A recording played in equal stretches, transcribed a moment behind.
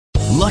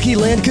Lucky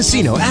Land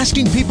Casino,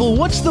 asking people,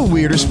 what's the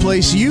weirdest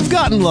place you've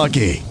gotten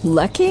lucky?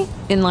 Lucky?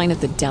 In line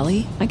at the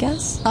deli, I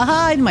guess?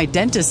 Aha, in my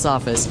dentist's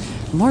office.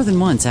 More than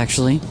once,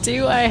 actually.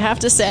 Do I have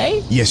to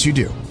say? Yes, you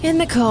do. In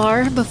the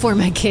car before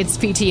my kids'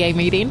 PTA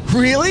meeting.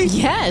 Really?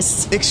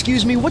 Yes.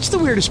 Excuse me, what's the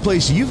weirdest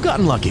place you've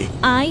gotten lucky?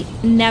 I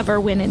never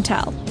win and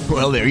tell.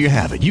 Well, there you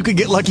have it. You can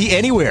get lucky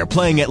anywhere,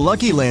 playing at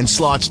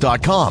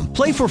LuckyLandSlots.com.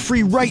 Play for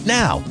free right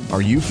now.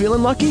 Are you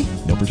feeling lucky?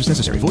 No purchase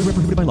necessary. Void where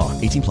prohibited by law.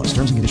 18 plus.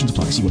 Terms and conditions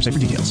apply. See website for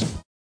details.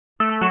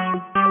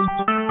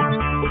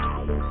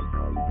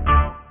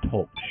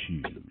 Talk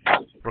shoes.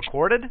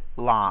 Recorded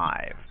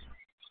live.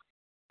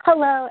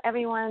 Hello,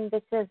 everyone.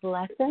 This is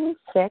lesson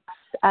 6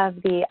 of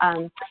the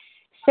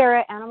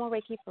SARA Animal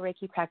Reiki for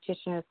Reiki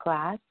Practitioners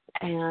class,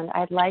 and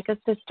I'd like us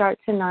to start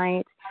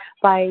tonight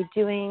by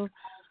doing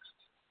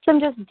some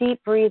just deep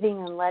breathing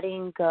and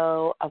letting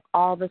go of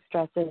all the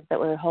stresses that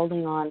we're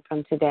holding on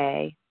from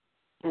today.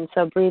 And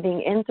so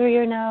breathing in through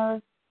your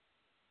nose,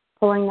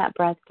 pulling that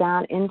breath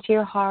down into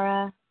your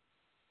hara,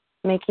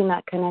 making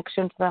that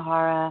connection to the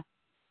hara,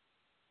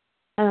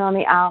 and on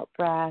the out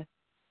breath,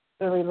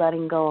 really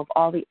letting go of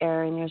all the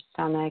air in your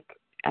stomach,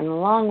 and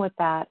along with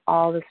that,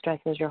 all the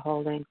stresses you're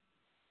holding.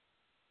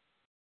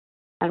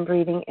 And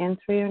breathing in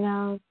through your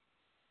nose,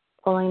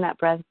 pulling that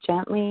breath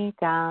gently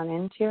down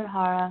into your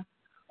hara,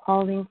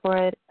 holding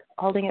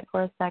it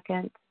for a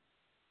second,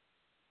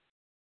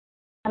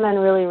 and then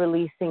really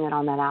releasing it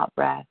on that out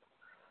breath.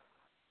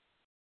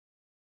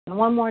 And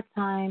one more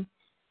time,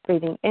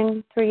 breathing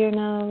in through your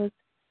nose,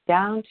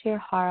 down to your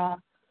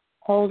hara,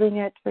 holding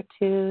it for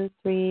 2,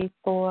 3,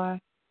 4,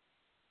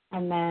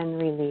 and then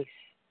release.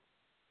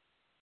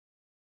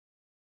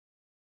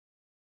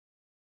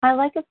 I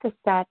like us to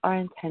set our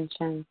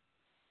intention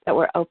that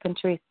we're open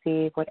to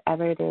receive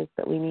whatever it is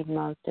that we need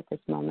most at this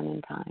moment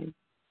in time.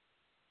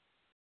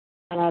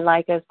 And I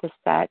like us to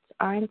set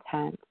our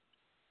intent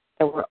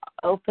that we're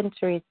open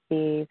to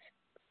receive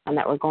and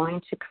that we're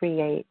going to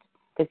create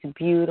this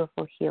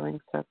beautiful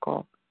healing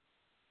circle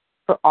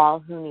for all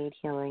who need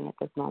healing at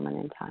this moment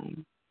in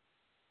time.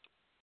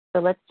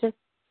 So let's just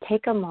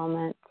take a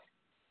moment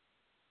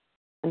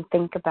and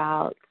think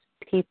about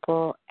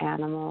people,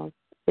 animals,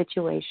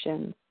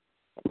 situations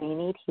that may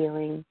need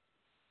healing,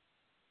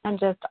 and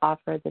just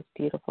offer this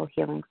beautiful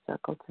healing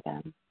circle to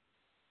them.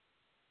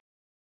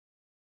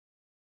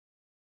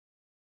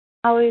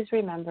 Always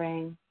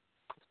remembering,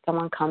 if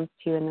someone comes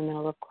to you in the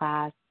middle of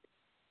class,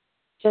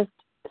 just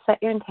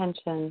set your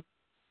intention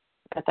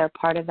that they're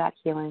part of that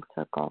healing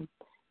circle,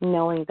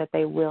 knowing that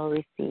they will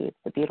receive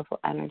the beautiful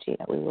energy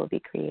that we will be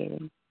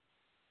creating.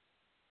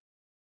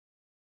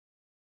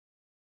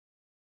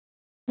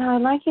 Now,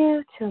 I'd like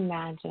you to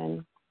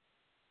imagine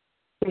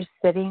you're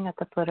sitting at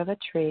the foot of a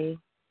tree,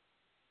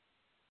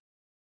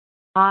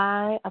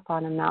 high up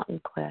on a mountain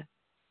cliff,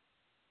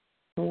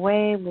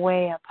 way,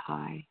 way up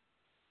high.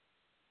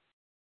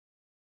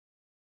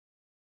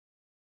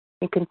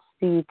 You can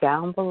see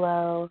down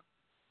below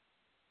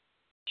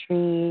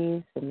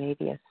trees and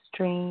maybe a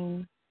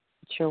stream,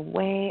 but you're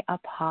way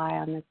up high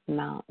on this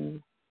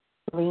mountain,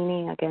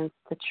 leaning against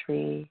the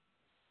tree,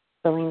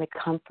 feeling the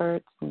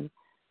comforts and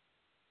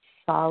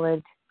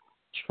solid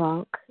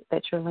trunk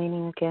that you're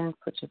leaning against,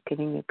 which is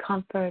giving you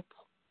comfort,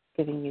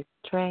 giving you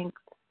strength.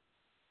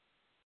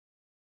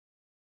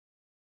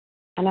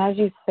 And as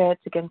you sit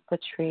against the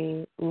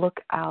tree, look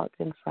out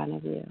in front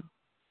of you.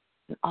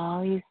 And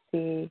all you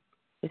see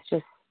is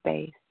just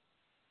space.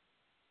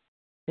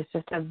 It's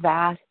just a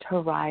vast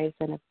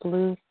horizon of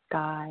blue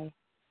sky.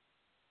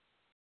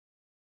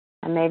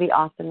 And maybe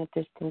off in the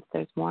distance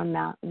there's more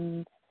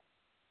mountains.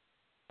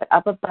 But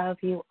up above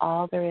you,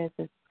 all there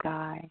is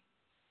sky.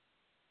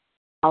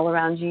 All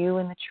around you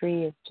and the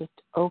tree is just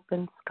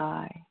open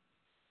sky.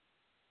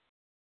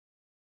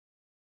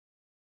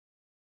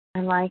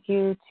 I'd like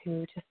you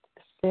to just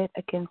sit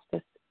against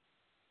this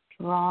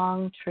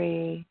strong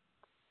tree,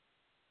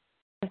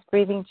 just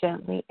breathing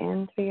gently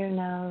in through your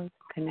nose,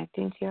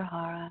 connecting to your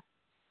hara.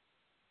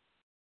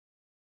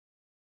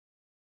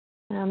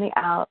 And on the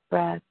out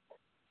breath,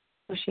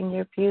 pushing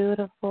your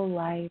beautiful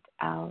light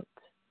out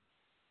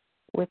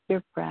with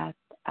your breath,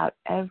 out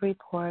every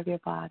pore of your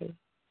body.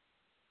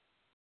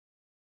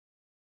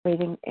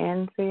 Breathing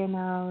in through your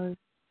nose,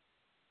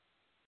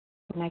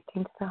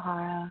 connecting to the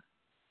hara,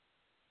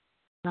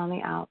 and on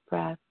the out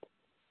breath,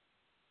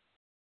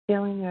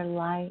 feeling your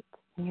light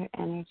and your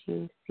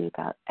energy seep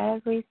out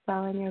every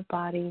cell in your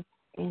body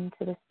into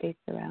the space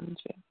around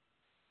you.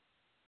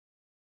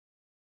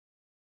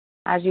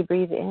 As you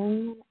breathe in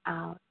and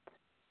out,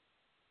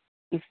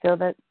 you feel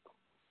that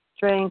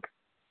strength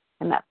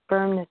and that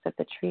firmness of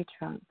the tree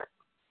trunk.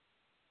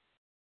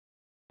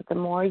 But the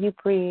more you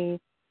breathe,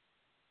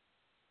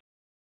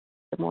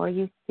 the more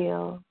you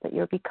feel that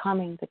you're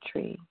becoming the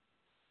tree,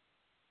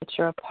 that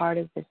you're a part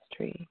of this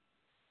tree.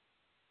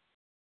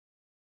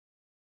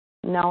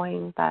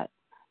 Knowing that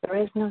there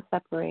is no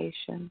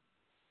separation,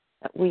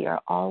 that we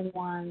are all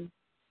one,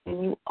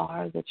 and you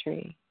are the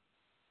tree.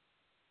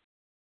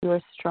 You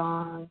are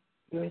strong,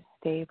 you are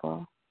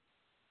stable.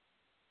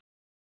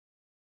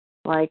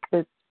 Like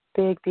this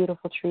big,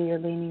 beautiful tree you're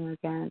leaning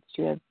against.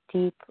 You have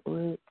deep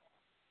roots.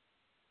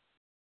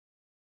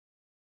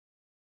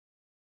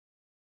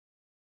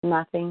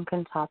 Nothing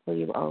can topple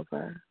you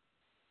over.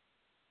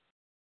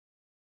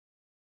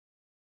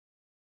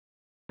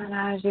 And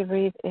as you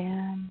breathe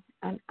in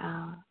and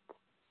out,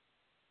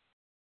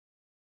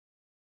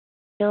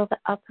 feel the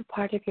upper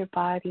part of your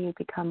body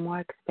become more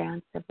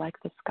expansive like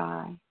the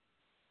sky.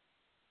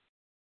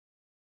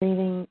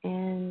 Breathing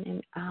in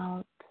and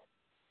out,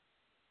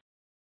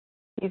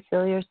 you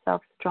feel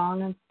yourself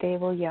strong and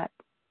stable, yet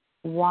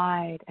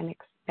wide and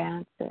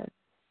expansive.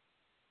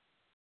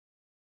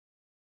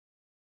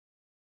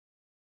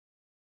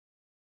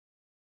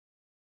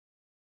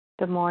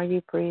 The more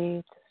you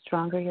breathe, the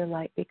stronger your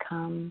light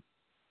becomes.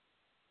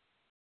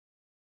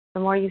 The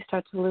more you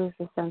start to lose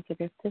the sense of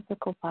your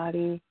physical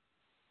body,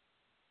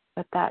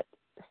 but that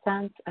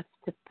sense of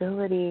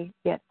stability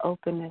yet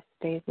openness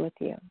stays with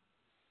you.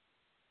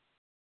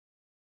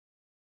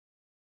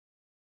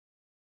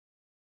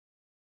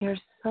 You're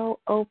so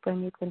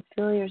open, you can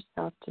feel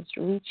yourself just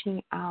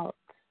reaching out.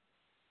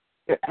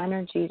 Your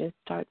energy just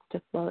starts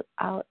to float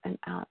out and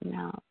out and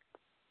out.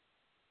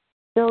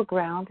 Still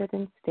grounded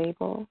and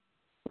stable,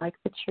 like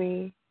the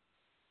tree,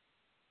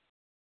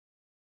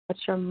 but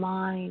your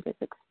mind is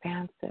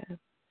expansive.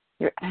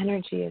 Your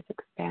energy is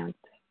expansive.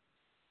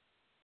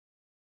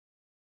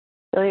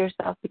 Feel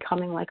yourself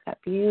becoming like that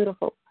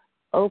beautiful,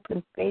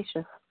 open,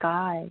 spacious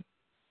sky.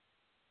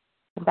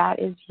 That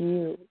is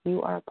you.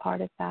 You are a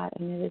part of that,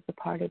 and it is a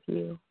part of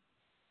you.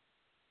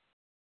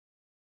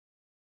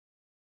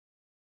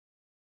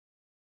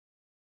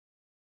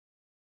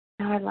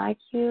 Now I'd like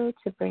you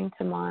to bring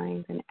to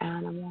mind an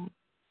animal.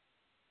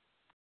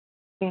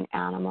 It could be an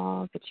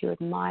animal that you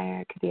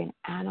admire. It could be an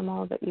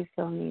animal that you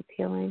feel needs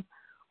healing.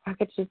 Or it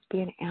could just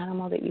be an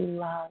animal that you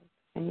love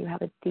and you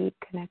have a deep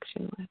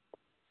connection with.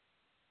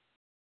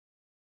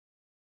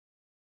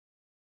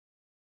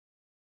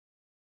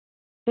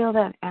 Feel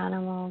that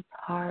animal's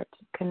heart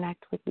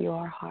connect with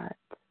your heart.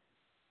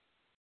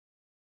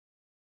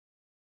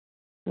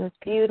 In this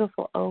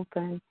beautiful,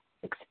 open,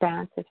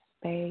 expansive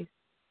space.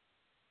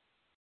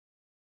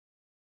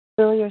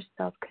 Feel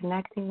yourself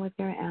connecting with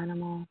your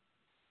animal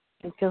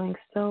and feeling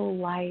so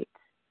light,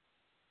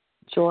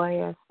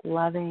 joyous,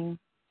 loving.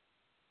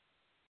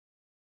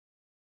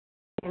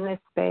 In this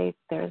space,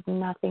 there is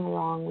nothing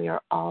wrong. We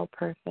are all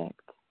perfect.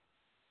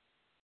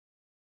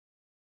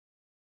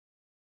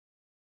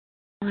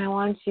 And I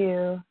want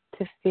you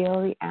to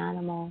feel the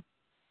animal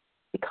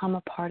become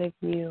a part of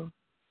you.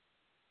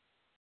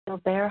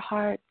 Feel their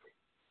heart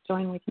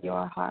join with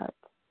your heart,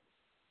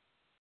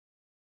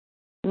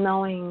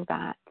 knowing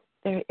that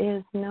there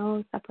is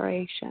no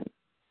separation.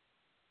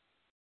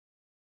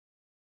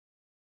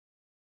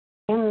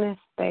 In this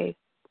space,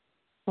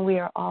 we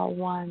are all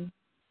one.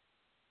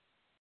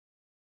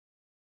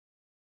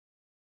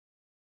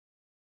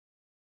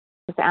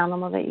 This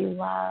animal that you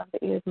love,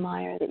 that you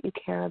admire, that you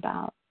care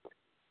about,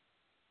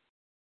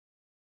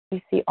 you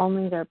see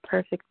only their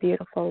perfect,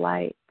 beautiful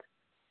light.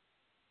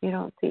 You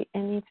don't see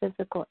any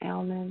physical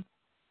ailments.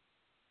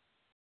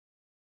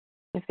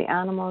 If the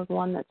animal is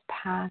one that's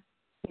past,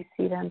 you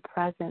see them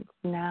present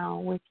now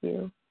with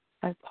you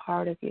as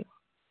part of you.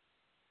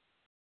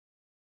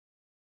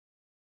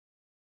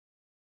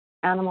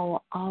 Animal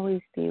will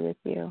always be with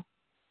you.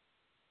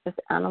 This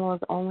animal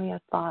is only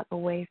a thought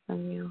away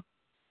from you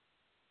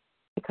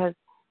because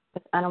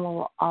this animal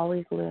will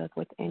always live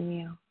within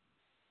you.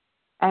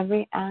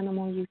 Every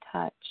animal you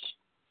touch,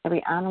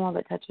 every animal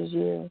that touches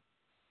you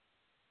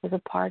is a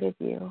part of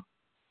you.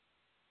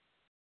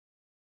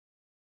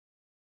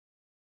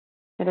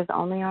 It is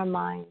only our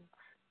minds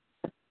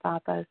that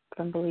stop us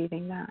from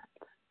believing that.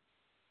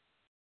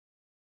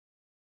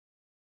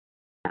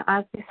 Now,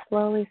 as we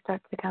slowly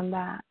start to come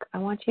back, I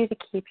want you to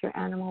keep your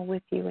animal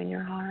with you in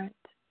your heart.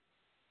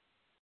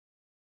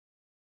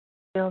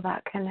 Feel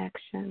that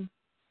connection.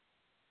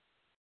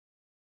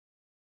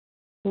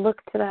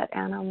 Look to that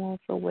animal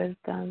for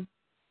wisdom,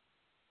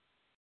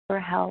 for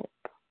help.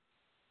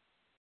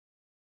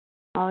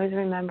 Always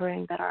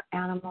remembering that our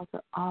animals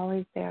are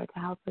always there to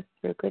help us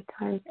through good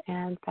times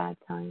and bad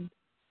times.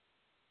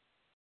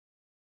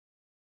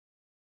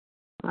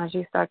 As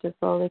you start to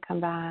slowly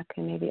come back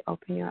and maybe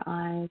open your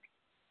eyes,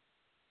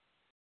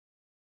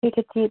 take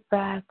a deep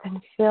breath and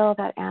feel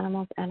that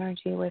animal's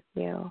energy with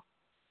you.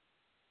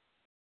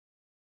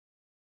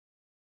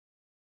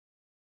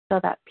 Feel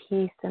that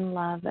peace and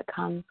love that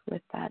comes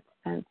with that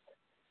sense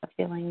of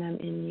feeling them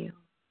in you.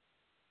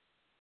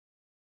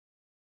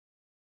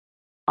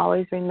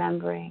 Always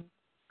remembering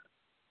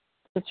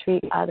to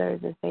treat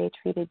others as they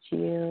treated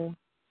you,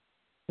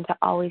 and to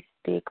always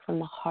speak from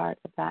the heart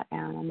of that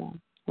animal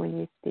when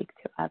you speak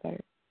to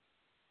others.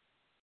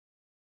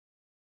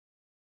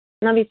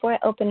 Now, before I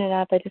open it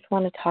up, I just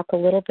want to talk a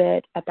little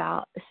bit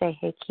about Sei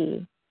He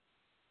Ki.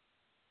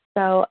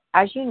 So,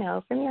 as you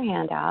know from your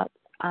handouts,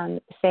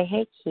 Sei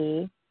He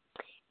Ki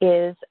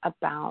is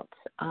about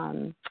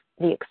the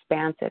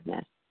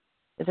expansiveness.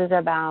 This is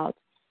about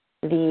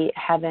the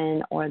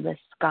heaven or the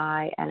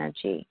sky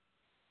energy.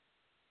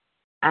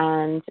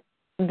 And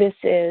this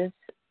is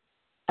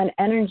an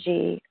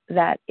energy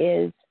that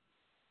is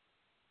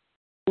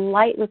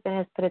light within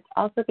us, but it's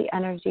also the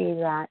energy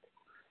that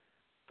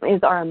is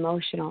our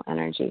emotional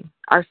energy,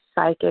 our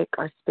psychic,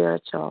 our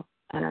spiritual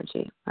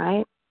energy,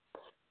 right?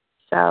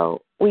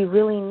 So we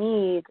really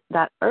need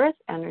that earth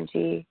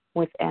energy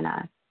within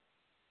us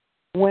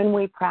when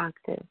we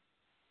practice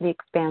the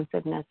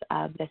expansiveness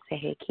of the Sei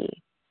He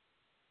Ki.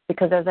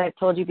 Because as I've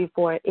told you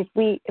before, if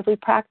we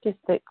practice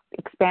the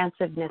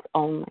expansiveness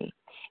only,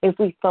 if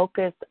we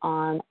focus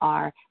on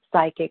our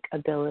psychic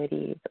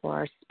abilities or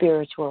our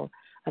spiritual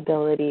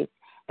abilities,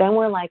 then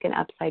we're like an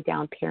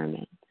upside-down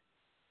pyramid.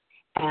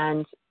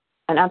 And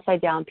an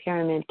upside-down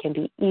pyramid can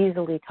be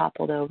easily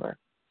toppled over.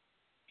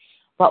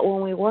 But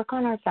when we work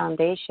on our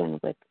foundation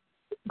with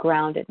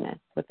groundedness,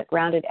 with the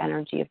grounded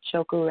energy of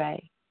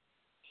Choku-rei,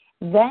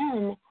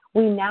 then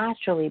we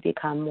naturally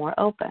become more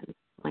open.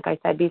 Like I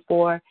said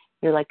before,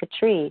 you're like a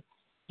tree.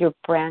 Your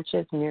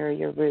branches mirror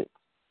your roots.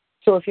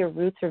 So if your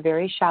roots are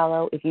very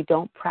shallow, if you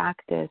don't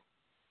practice,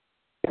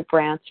 your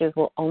branches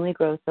will only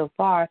grow so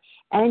far,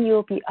 and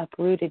you'll be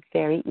uprooted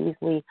very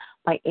easily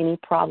by any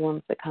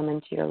problems that come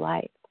into your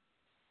life.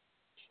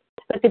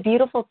 But the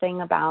beautiful thing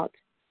about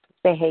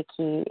Sei He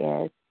Ki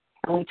is,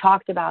 and we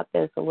talked about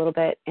this a little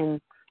bit in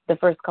the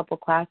first couple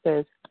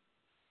classes,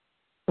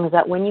 is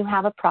that when you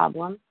have a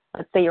problem,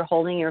 let's say you're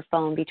holding your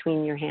phone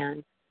between your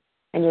hands,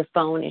 and your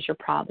phone is your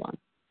problem.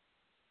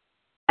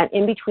 And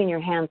in between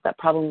your hands, that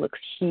problem looks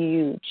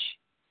huge.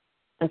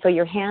 And so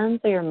your hands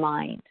are your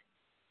mind.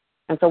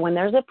 And so when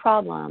there's a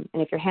problem,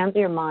 and if your hands are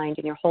your mind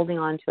and you're holding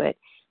on to it,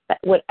 that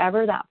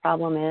whatever that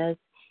problem is,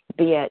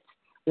 be it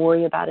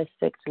worry about a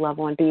sick loved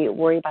one, be it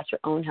worry about your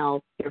own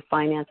health, your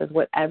finances,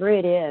 whatever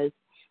it is,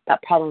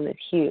 that problem is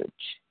huge.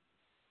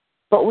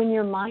 But when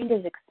your mind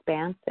is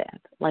expansive,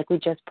 like we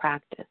just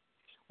practiced,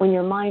 when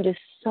your mind is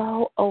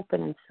so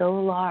open and so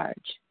large,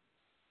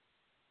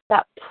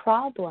 that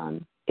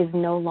problem is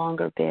no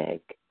longer big.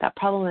 That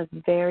problem is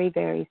very,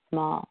 very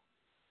small.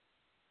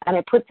 And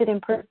it puts it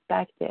in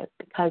perspective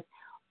because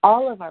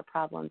all of our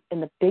problems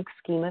in the big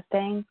scheme of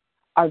things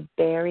are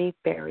very,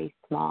 very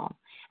small.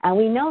 And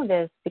we know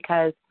this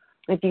because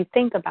if you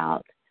think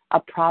about a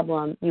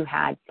problem you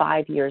had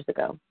 5 years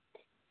ago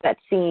that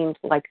seemed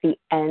like the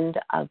end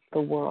of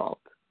the world,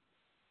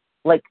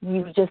 like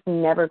you were just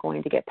never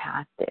going to get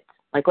past it.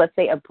 Like let's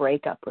say a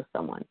breakup with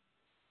someone.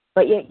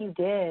 But yet you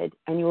did,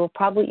 and you were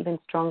probably even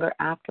stronger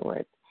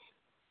afterwards.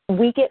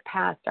 We get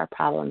past our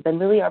problems, and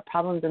really our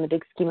problems in the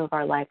big scheme of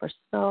our life are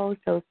so,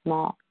 so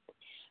small.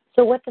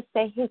 So what the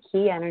Sei He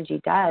Ki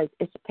energy does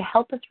is to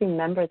help us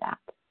remember that,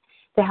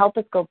 to help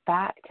us go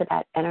back to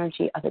that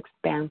energy of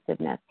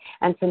expansiveness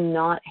and to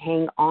not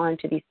hang on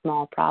to these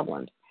small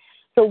problems.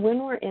 So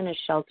when we're in a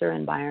shelter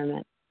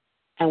environment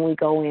and we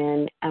go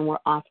in and we're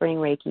offering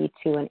Reiki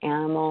to an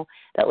animal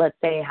that, let's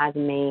say, has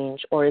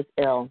mange or is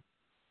ill,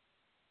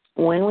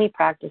 when we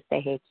practice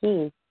Sei He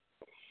Ki,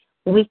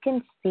 we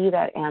can see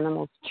that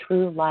animal's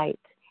true light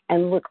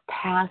and look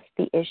past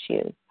the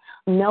issues,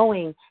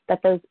 knowing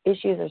that those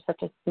issues are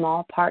such a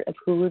small part of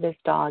who this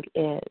dog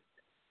is.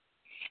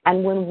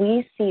 And when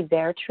we see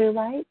their true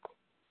light,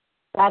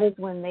 that is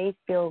when they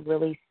feel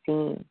really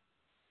seen.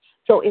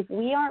 So if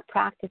we aren't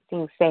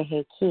practicing Sei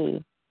He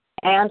Ki,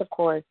 and of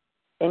course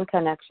in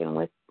connection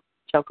with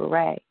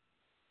Choku-rei,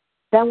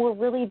 then we're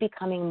really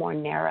becoming more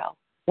narrow.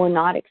 We're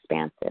not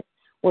expansive.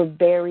 We're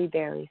very,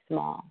 very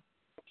small.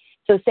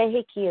 So Sei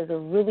He Ki is a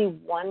really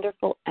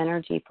wonderful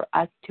energy for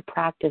us to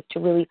practice, to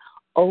really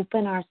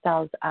open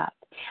ourselves up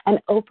and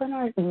open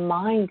our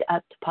mind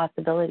up to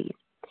possibilities.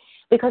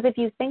 Because if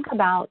you think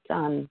about,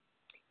 the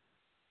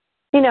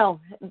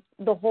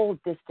whole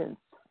distance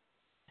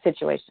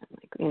situation,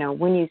 like,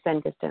 when you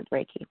send distance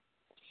Reiki,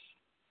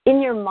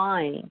 in your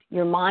mind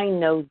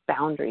knows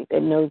boundaries,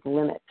 it knows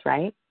limits,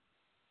 right?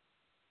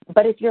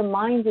 But if your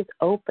mind is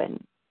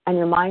open and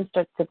your mind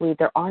starts to believe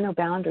there are no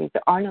boundaries,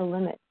 there are no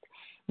limits,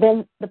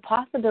 then the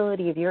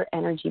possibility of your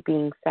energy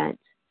being sent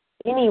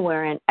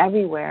anywhere and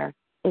everywhere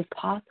is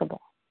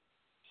possible.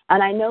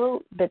 And I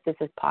know that this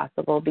is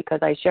possible because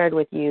I shared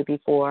with you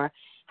before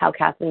how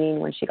Kathleen,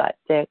 when she got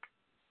sick,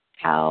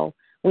 how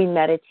we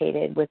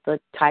meditated with the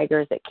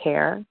tigers at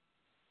Care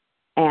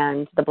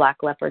and the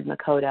black leopard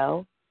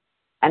Makoto,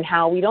 and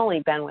how we'd only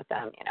been with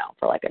them,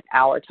 for like an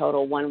hour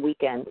total, one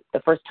weekend, the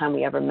first time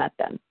we ever met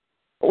them.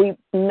 But we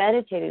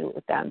meditated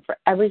with them for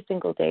every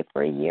single day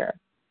for a year.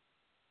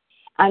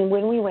 And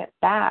when we went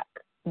back,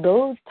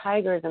 those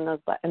tigers and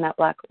that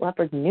black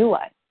leopard knew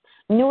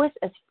us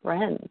as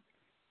friends.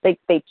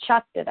 They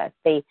chucked at us.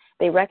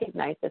 They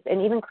recognized us.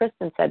 And even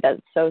Kristen said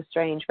that's so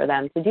strange for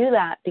them to do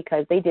that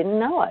because they didn't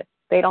know us.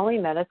 They'd only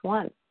met us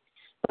once.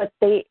 But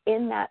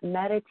in that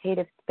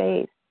meditative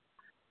space,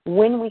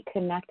 when we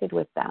connected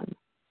with them,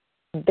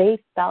 they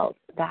felt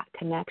that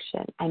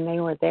connection and they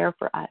were there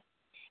for us.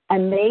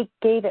 And they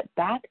gave it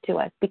back to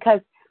us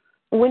because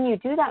when you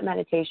do that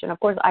meditation, of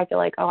course, I feel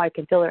like, I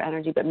can feel their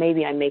energy, but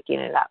maybe I'm making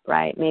it up,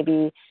 right?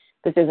 Maybe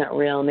this isn't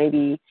real.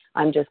 Maybe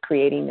I'm just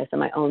creating this in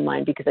my own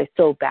mind because I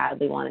so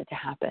badly want it to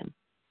happen.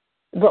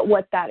 But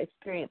what that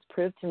experience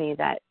proved to me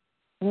that,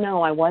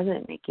 no, I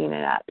wasn't making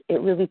it up.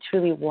 It really,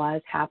 truly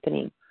was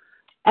happening.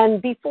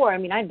 And before, I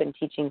mean, I'd been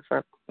teaching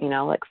for,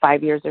 like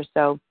 5 years or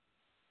so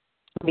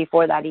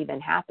before that even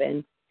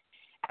happened.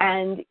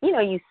 And,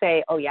 you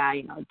say, oh, yeah,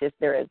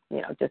 there is,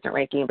 distant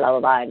Reiki, blah, blah,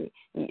 blah. And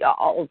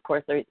of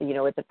course,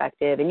 it's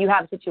effective. And you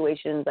have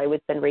situations, I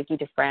would send Reiki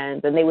to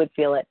friends, and they would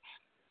feel it.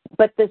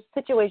 But the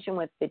situation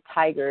with the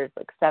tigers,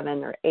 like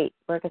 7 or 8,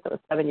 or I guess it was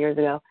 7 years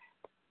ago,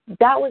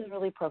 that was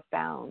really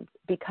profound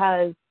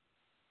because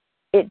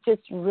it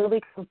just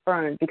really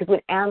confirmed, because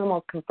when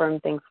animals confirm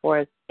things for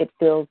us, it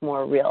feels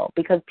more real.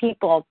 Because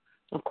people,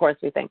 of course,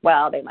 we think,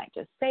 well, they might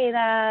just say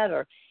that,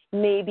 or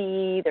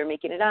maybe they're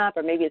making it up,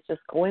 or maybe it's just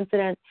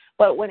coincidence.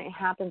 But when it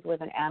happens with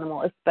an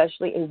animal,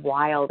 especially a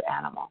wild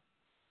animal,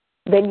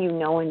 then you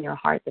know in your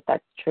heart that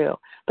that's true.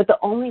 But the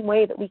only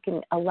way that we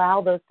can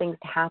allow those things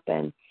to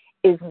happen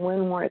is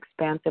when we're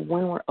expansive,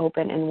 when we're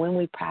open, and when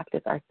we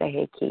practice our Sei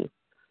He Ki.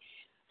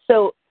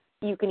 So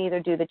you can either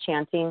do the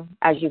chanting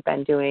as you've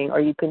been doing, or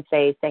you can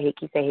say Sei He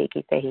Ki, Sei He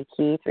Ki, Sei He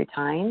Ki 3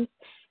 times.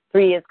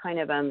 3 is kind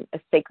of a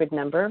sacred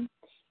number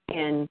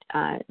in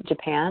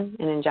Japan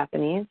and in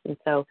Japanese, and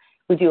so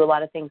we do a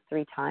lot of things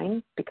 3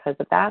 times because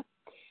of that.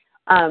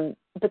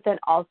 But then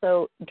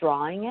also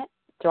drawing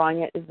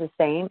it is the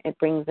same. It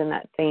brings in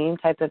that same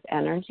type of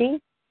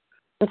energy.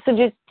 And so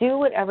just do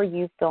whatever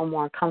you feel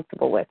more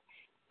comfortable with.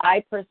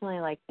 I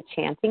personally like the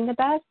chanting the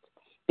best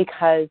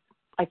because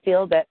I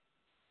feel that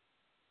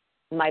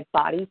my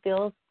body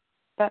feels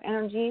that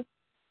energy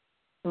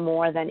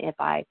more than if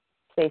I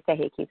say Sei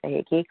He Ki, Sei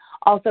He Ki.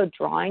 Also,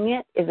 drawing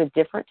it is a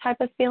different type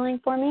of feeling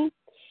for me.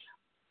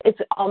 It's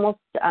almost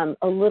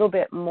a little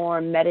bit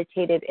more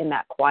meditative in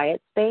that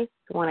quiet space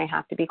when I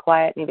have to be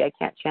quiet. Maybe I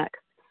can't chant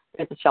because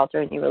there's a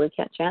shelter and you really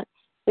can't chant.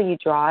 So you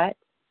draw it,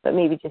 but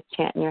maybe just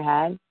chant in your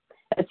head.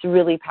 It's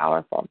really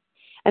powerful.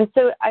 And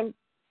so I'm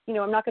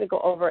not going to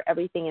go over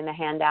everything in the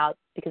handouts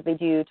because they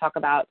do talk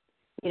about,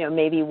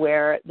 maybe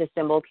where the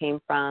symbol came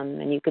from.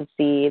 And you can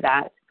see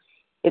that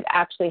it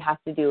actually has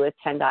to do with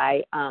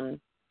Tendai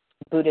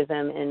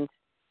Buddhism, and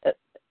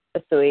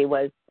Usui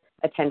was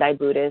a Tendai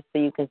Buddhist. So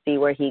you can see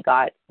where he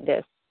got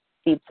this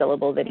seed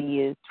syllable that he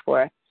used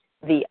for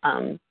the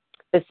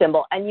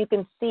symbol. And you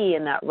can see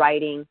in that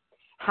writing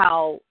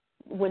how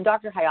when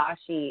Dr.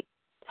 Hayashi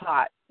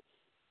taught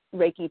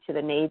Reiki to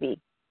the Navy,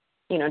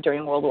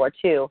 during World War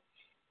II,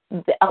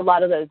 a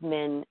lot of those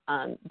men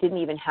didn't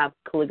even have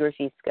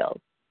calligraphy skills,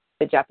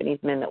 the Japanese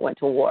men that went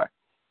to war.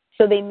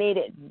 So they made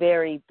it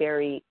very,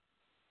 very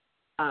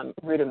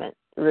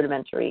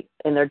rudimentary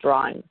in their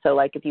drawing. So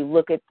like if you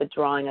look at the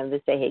drawing of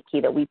the Sei He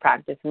Ki that we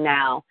practice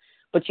now,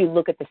 but you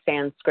look at the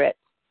Sanskrit,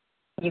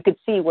 you could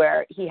see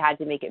where he had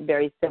to make it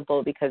very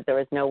simple because there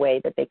was no way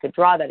that they could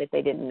draw that if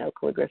they didn't know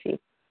calligraphy.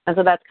 And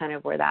so that's kind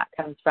of where that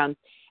comes from.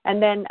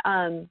 And then,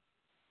 let's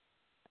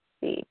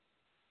see.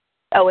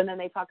 Oh, and then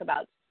they talk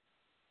about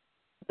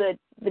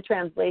the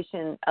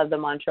translation of the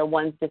mantra,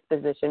 one's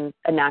disposition,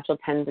 a natural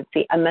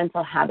tendency, a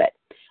mental habit.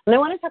 And I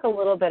want to talk a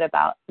little bit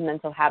about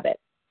mental habit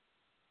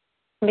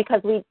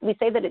because we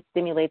say that it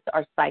stimulates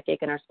our psychic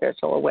and our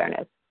spiritual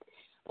awareness.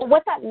 Well,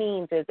 what that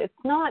means is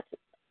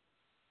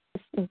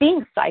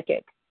being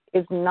psychic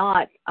is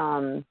not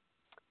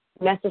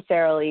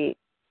necessarily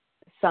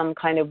some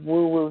kind of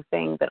woo-woo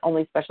thing that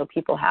only special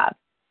people have.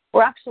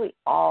 We're actually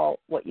all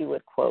what you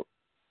would call,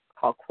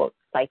 quote,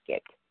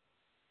 psychic.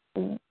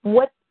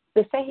 What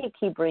the Sei He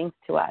Ki brings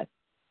to us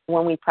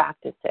when we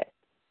practice it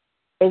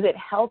is it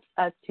helps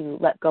us to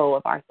let go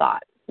of our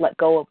thoughts, let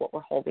go of what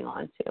we're holding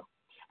on to,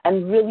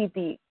 and really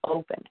be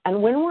open.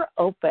 And when we're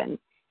open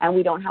and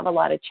we don't have a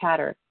lot of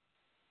chatter,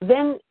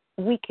 then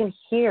we can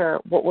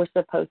hear what we're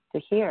supposed to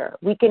hear.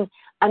 We can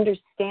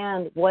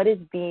understand what is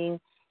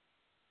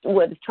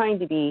trying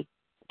to be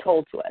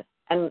told to us.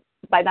 And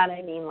by that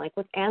I mean like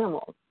with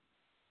animals.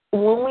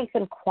 When we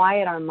can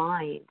quiet our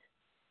mind,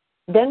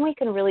 then we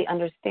can really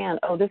understand,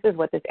 oh, this is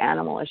what this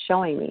animal is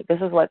showing me. This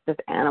is what this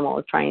animal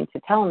is trying to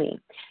tell me.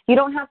 You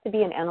don't have to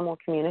be an animal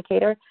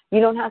communicator.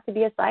 You don't have to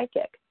be a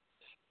psychic.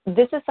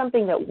 This is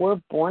something that we're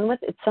born with.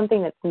 It's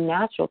something that's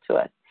natural to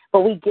us,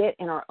 but we get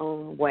in our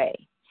own way,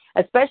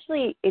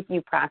 especially if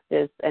you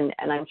practice, and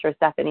I'm sure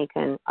Stephanie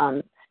can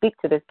speak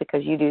to this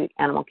because you do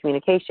animal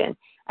communication,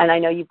 and I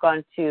know you've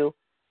gone to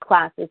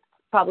classes,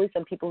 probably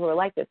some people who are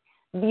like this.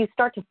 You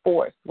start to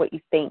force what you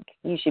think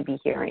you should be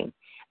hearing.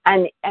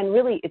 And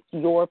really, it's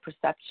your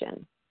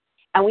perception.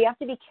 And we have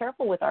to be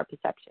careful with our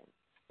perception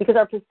because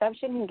our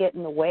perception can get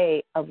in the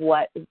way of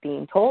what is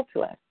being told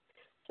to us.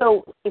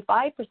 So if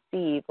I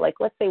perceive, like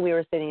let's say we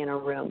were sitting in a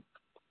room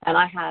and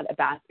I had a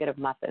basket of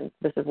muffins.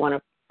 This is one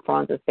of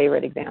Franz's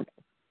favorite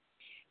examples.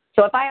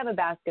 So if I have a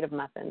basket of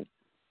muffins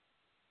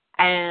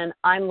and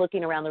I'm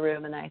looking around the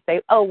room and I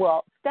say, oh,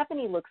 well,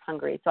 Stephanie looks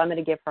hungry, so I'm going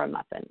to give her a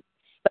muffin.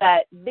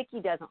 But Vicki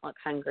doesn't look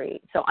hungry,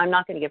 so I'm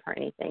not going to give her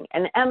anything.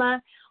 And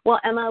Emma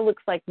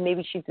looks like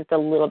maybe she's just a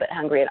little bit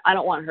hungry, and I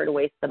don't want her to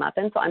waste the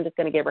muffin, so I'm just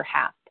going to give her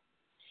half.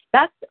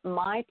 That's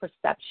my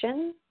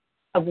perception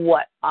of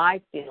what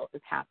I feel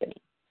is happening.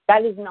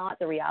 That is not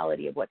the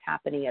reality of what's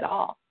happening at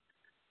all.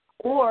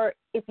 Or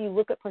if you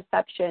look at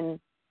perception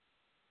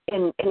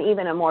in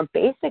even a more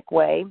basic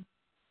way,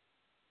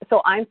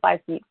 so I'm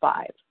 5'5".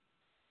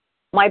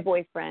 My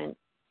boyfriend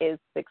is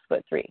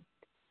 6'3".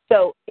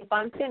 So if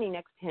I'm standing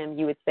next to him,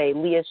 you would say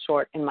Leah's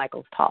short and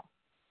Michael's tall.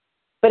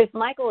 But if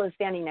Michael is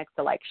standing next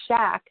to like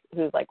Shaq,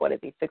 who's like, what is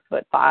he,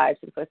 6'5",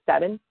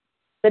 6'7",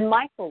 then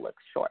Michael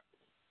looks short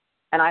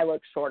and I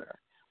look shorter.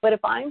 But if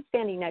I'm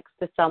standing next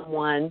to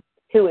someone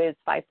who is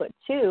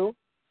 5'2",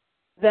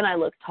 then I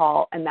look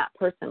tall and that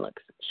person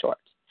looks short.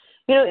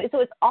 You know, so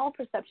it's all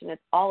perception.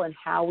 It's all in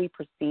how we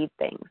perceive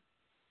things.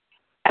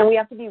 And we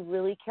have to be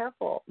really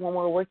careful when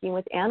we're working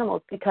with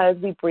animals because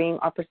we bring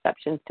our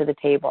perceptions to the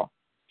table.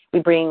 We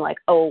bring like,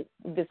 oh,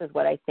 this is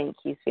what I think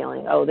he's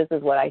feeling. Oh, this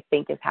is what I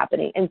think is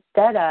happening.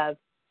 Instead of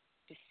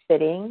just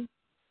sitting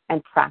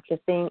and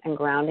practicing and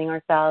grounding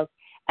ourselves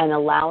and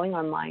allowing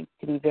our minds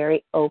to be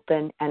very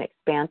open and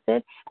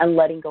expansive and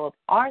letting go of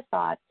our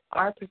thoughts,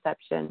 our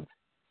perceptions,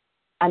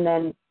 and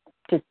then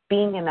just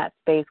being in that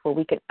space where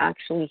we can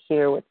actually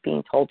hear what's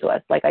being told to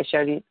us. Like I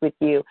shared with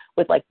you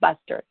with like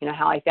Buster, you know,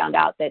 how I found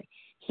out that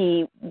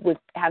he was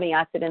having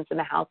accidents in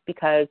the house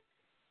because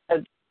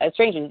of a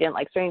stranger. He didn't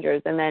like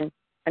strangers. And then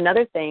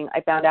another thing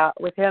I found out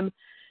with him,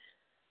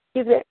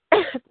 was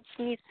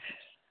he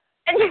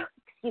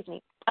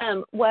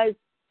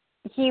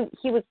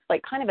was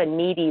like kind of a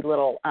needy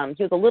little,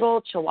 he was a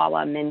little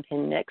Chihuahua Min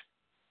Pin mix.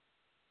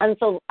 And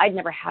so I'd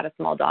never had a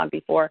small dog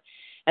before.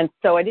 And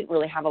so I didn't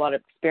really have a lot of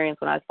experience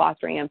when I was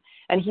fostering him.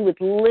 And he would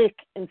lick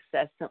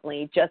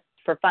incessantly just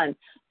for fun.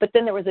 But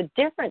then there was a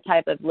different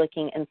type of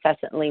licking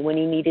incessantly when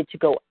he needed to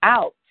go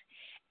out.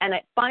 And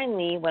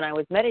finally, when I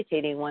was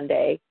meditating one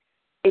day,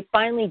 it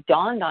finally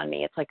dawned on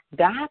me. It's like,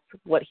 that's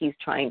what he's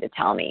trying to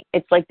tell me.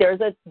 It's like there's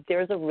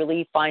a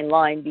really fine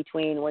line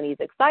between when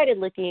he's excited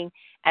licking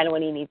and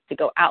when he needs to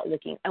go out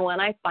licking. And when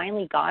I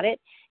finally got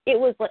it, it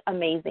was like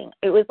amazing.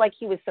 It was like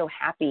he was so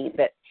happy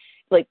that,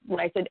 like when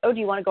I said, oh, do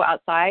you want to go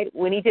outside?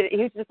 When he did it,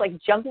 he was just like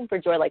jumping for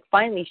joy. Like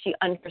finally she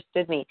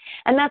understood me.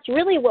 And that's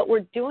really what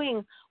we're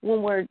doing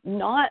when we're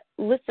not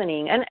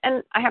listening.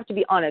 And I have to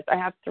be honest, I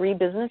have 3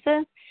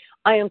 businesses.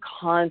 I am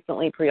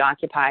constantly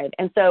preoccupied.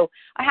 And so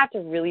I have to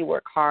really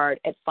work hard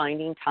at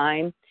finding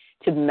time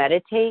to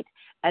meditate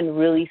and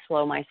really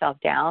slow myself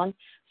down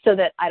so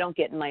that I don't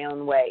get in my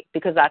own way,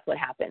 because that's what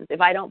happens.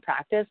 If I don't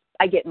practice,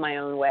 I get in my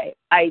own way.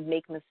 I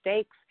make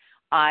mistakes.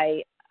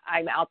 I'm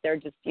out there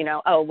just, you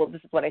know, oh, well,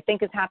 this is what I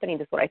think is happening.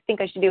 This is what I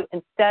think I should do.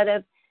 Instead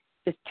of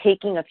just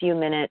taking a few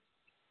minutes,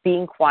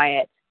 being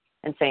quiet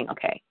and saying,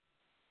 okay,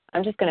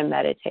 I'm just going to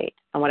meditate,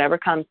 and whatever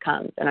comes,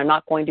 comes. And I'm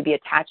not going to be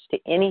attached to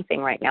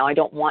anything right now. I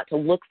don't want to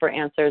look for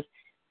answers.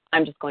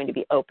 I'm just going to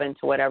be open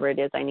to whatever it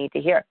is I need to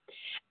hear.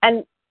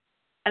 And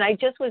I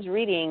just was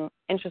reading,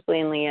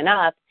 interestingly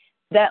enough,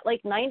 that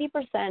like 90%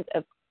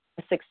 of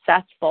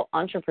successful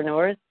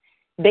entrepreneurs,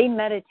 they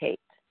meditate.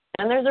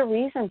 And there's a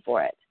reason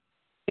for it.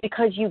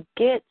 Because you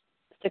get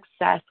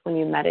success when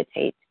you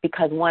meditate,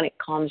 because 1, it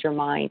calms your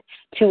mind.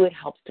 2, it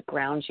helps to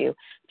ground you.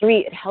 3,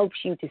 it helps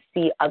you to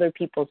see other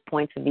people's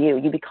points of view.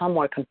 You become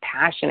more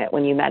compassionate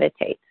when you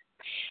meditate.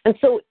 And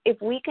so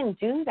if we can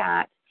do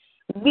that,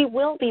 we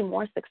will be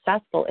more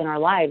successful in our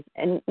lives,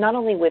 and not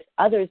only with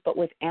others, but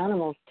with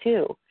animals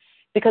too.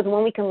 Because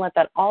when we can let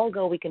that all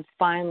go, we can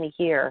finally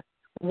hear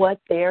what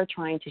they're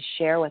trying to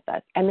share with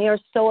us. And they are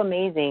so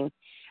amazing,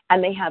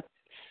 and they have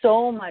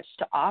so much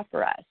to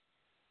offer us,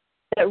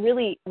 that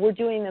really we're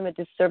doing them a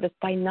disservice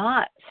by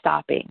not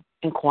stopping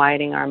and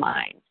quieting our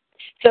minds.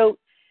 So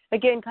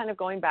again, kind of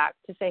going back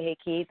to Sei He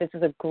Ki, this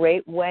is a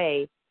great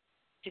way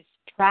to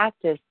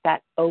practice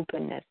that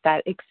openness,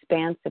 that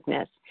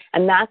expansiveness.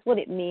 And that's what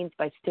it means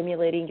by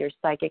stimulating your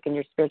psychic and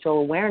your spiritual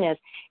awareness.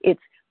 It's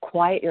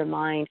quiet your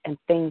mind and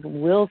things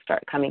will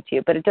start coming to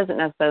you. But it doesn't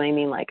necessarily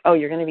mean like, oh,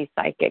 you're going to be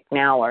psychic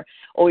now, or,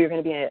 oh, you're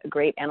going to be a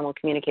great animal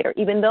communicator,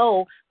 even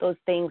though those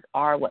things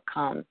are what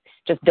comes.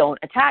 Just don't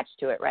attach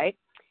to it, right?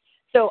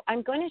 So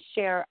I'm going to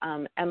share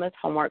Emma's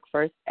homework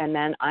first, and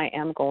then I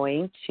am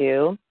going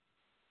to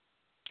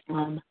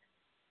go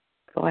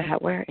ahead.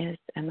 Where is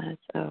Emma's?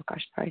 Oh,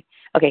 gosh, sorry.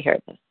 Okay, here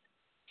it is.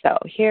 So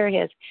here it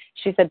is.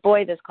 She said,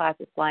 boy, this class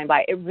is flying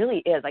by. It really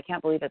is. I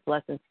can't believe it's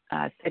lesson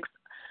 6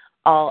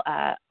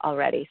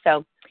 already.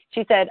 So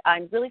she said,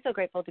 I'm really so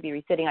grateful to be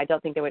resitting. I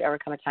don't think there would ever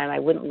come a time I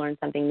wouldn't learn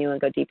something new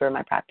and go deeper in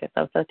my practice.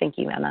 So thank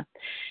you, Emma.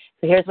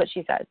 So here's what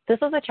she says. This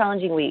was a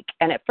challenging week,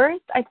 and at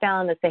first I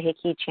found the Sei He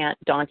Ki chant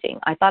daunting.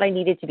 I thought I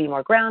needed to be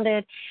more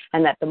grounded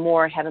and that the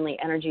more heavenly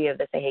energy of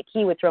the Sei He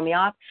Ki would throw me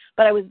off,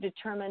 but I was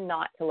determined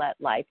not to let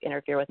life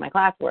interfere with my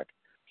classwork.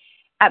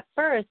 At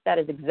first, that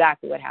is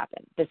exactly what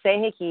happened. The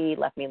Sei He Ki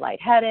left me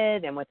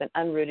lightheaded and with an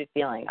unrooted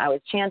feeling. I was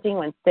chanting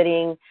when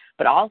sitting,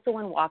 but also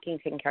when walking,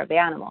 taking care of the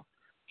animal.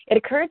 It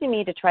occurred to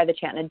me to try the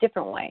chant in a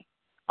different way.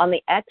 On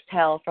the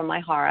exhale from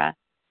my hara,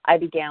 I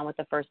began with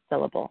the first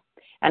syllable.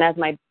 And as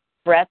my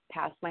breath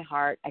passed my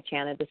heart, I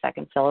chanted the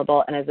second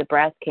syllable. And as the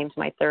breath came to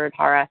my third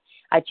hara,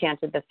 I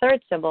chanted the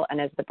third symbol.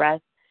 And as the breath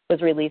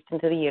was released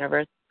into the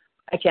universe,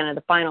 I chanted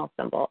the final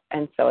symbol.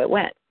 And so it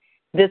went.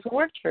 this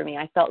worked for me.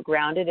 I felt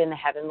grounded in the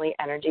heavenly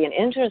energy. And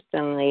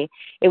interestingly,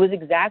 it was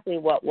exactly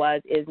what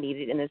is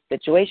needed in this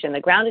situation.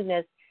 The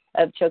groundedness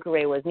of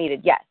Chokurei was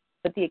needed, yes,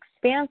 but the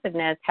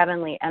expansiveness,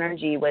 heavenly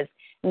energy, was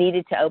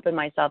needed to open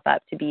myself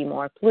up to be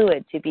more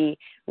fluid, to be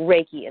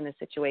Reiki in the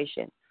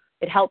situation.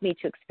 It helped me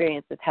to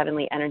experience this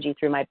heavenly energy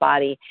through my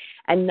body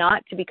and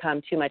not to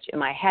become too much in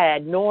my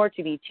head, nor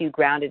to be too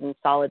grounded and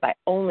solid by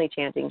only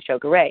chanting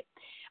Chokurei.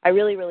 I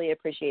really, really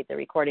appreciate the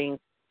recordings,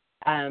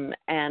 and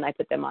I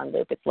put them on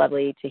loop. It's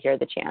lovely to hear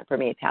the chant for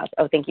me at house.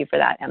 Oh, thank you for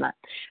that, Emma.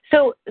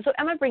 So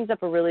Emma brings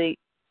up a really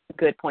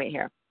good point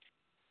here.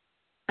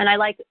 And I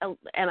like,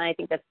 Emma, I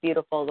think that's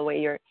beautiful, the way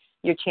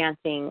you're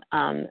chanting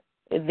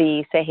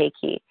the Sei He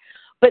Ki.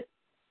 But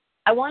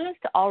I want us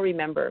to all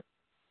remember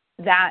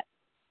that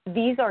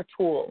these are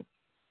tools.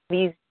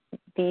 These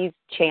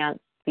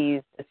chants,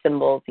 the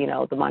symbols,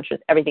 the mantras,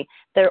 everything,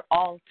 they're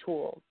all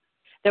tools.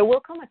 There will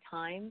come a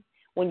time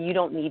when you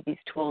don't need these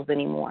tools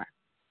anymore,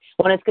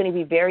 when it's going to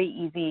be very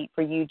easy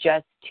for you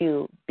just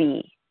to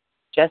be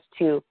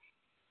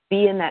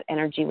in that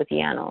energy with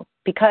the animals.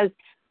 Because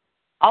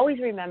always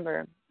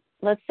remember,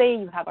 let's say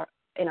you have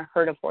in a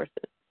herd of horses,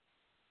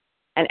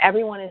 and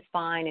everyone is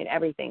fine and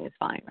everything is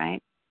fine,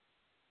 right?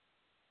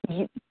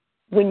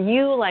 When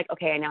you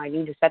okay, now I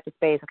need to set the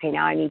space. Okay,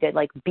 now I need to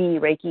be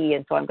Reiki,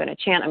 and so I'm going to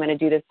chant. I'm going to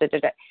do this.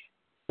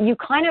 You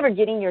kind of are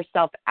getting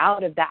yourself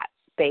out of that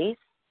space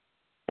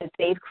that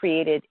they've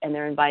created and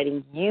they're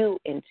inviting you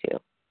into.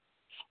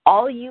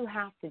 All you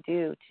have to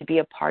do to be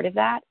a part of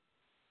that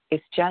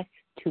is just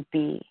to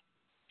be.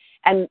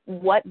 And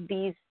what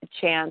these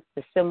chants,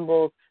 the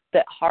symbols,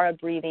 the hara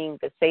breathing,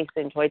 the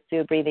seisen,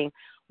 toitsu breathing,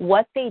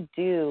 what they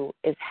do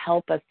is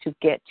help us to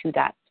get to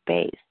that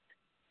space.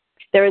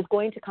 There is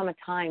going to come a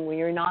time where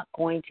you're not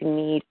going to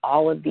need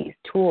all of these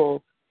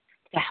tools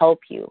to help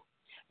you.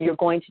 You're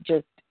going to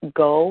just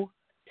go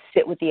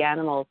sit with the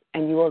animals,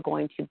 and you are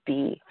going to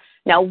be.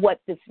 Now, what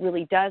this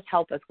really does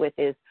help us with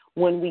is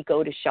when we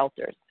go to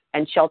shelters,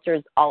 and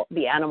shelters, all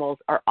the animals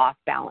are off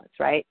balance,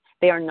 right?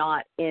 They are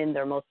not in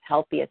their most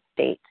healthiest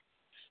state.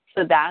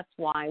 So that's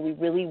why we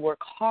really work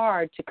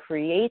hard to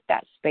create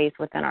that space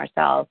within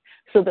ourselves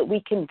so that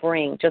we can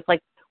bring, just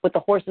like what the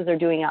horses are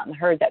doing out in the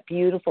herd, that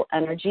beautiful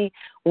energy.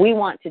 We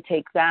want to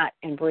take that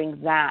and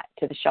bring that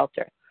to the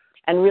shelter.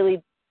 And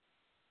really,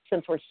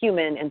 since we're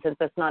human and since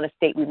that's not a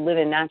state we live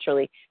in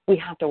naturally, we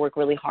have to work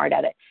really hard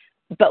at it.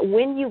 But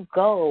when you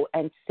go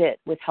and sit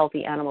with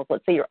healthy animals,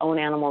 let's say your own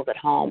animals at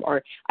home,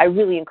 or I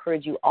really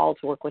encourage you all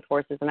to work with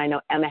horses, and I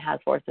know Emma has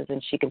horses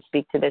and she can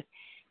speak to this.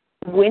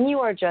 When you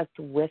are just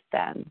with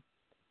them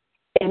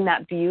in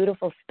that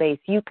beautiful space,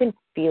 you can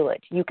feel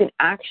it. You can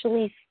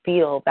actually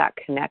feel that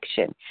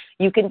connection.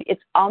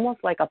 It's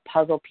almost like a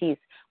puzzle piece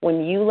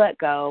when you let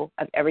go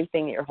of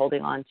everything that you're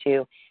holding on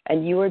to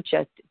and you are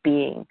just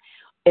being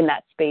in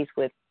that space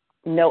with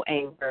no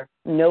anger,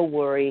 no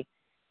worry,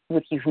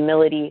 with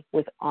humility,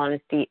 with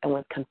honesty, and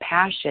with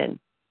compassion.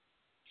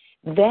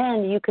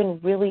 Then you can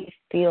really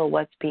feel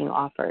what's being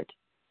offered.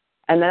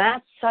 And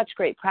that's such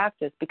great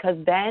practice, because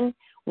then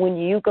when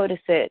you go to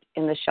sit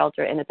in the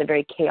shelter and it's a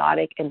very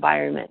chaotic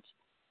environment,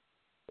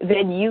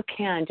 then you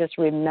can just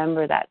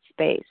remember that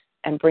space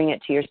and bring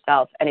it to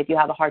yourself. And if you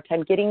have a hard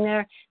time getting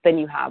there, then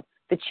you have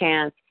the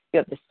chants, you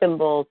have the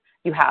symbols,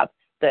 you have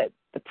the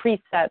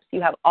precepts, you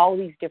have all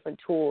these different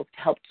tools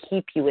to help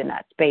keep you in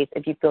that space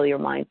if you feel your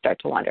mind start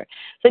to wander.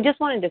 So I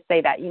just wanted to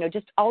say that,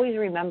 just always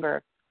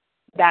remember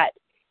that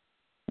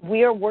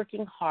we are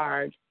working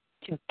hard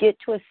to get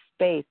to a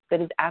space that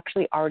is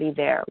actually already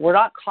there. We're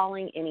not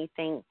calling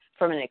anything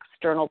from an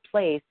external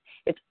place.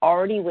 It's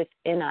already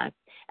within us.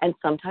 And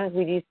sometimes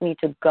we just need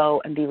to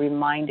go and be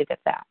reminded of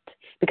that,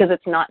 because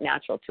it's not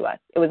natural to us.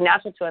 It was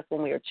natural to us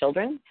when we were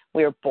children.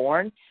 We were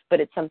born, but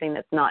it's something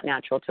that's not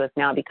natural to us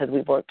now because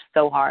we've worked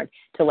so hard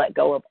to let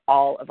go of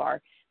all of our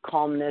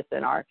calmness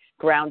and our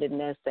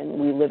groundedness, and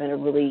we live in a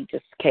really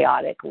just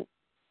chaotic,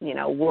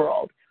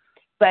 world.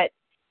 But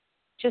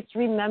just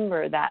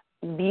remember that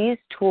these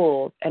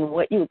tools and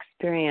what you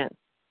experience,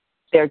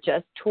 they're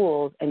just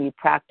tools, and you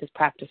practice,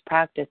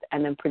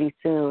 and then pretty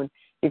soon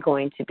you're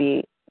going to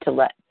be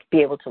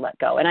able to let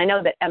go. And I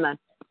know that Emma,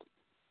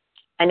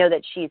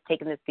 she's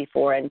taken this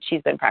before, and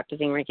she's been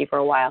practicing Reiki for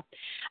a while.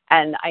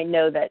 And I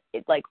know that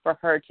for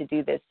her to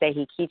do this Sei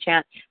He Ki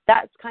chant,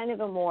 that's kind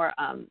of a more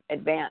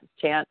advanced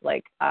chant.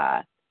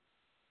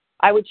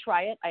 I would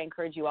try it. I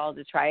encourage you all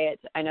to try it.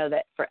 I know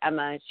that for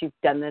Emma, she's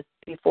done this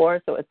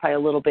before, so it's probably a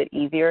little bit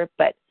easier.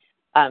 But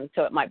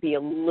so it might be a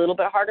little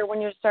bit harder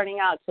when you're starting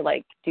out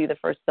to do the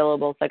first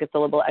syllable, second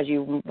syllable as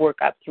you work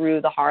up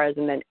through the haras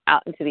and then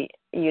out into the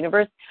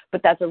universe.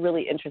 But that's a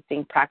really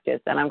interesting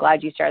practice, and I'm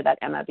glad you shared that,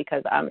 Emma,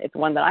 because it's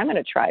one that I'm going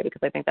to try,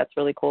 because I think that's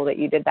really cool that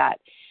you did that.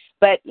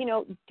 But,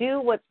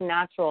 do what's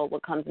natural,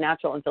 what comes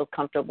natural and feels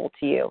comfortable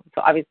to you.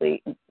 So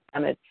obviously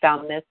Emma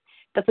found this.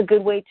 That's a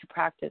good way to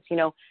practice.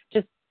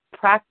 Just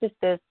practice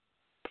this,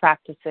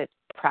 practice it.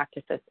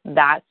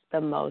 That's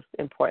the most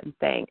important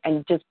thing.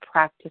 And just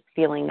practice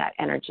feeling that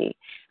energy.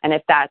 And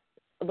if that's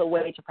the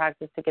way to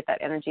practice to get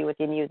that energy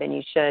within you, then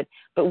you should.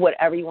 But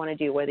whatever you want to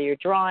do, whether you're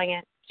drawing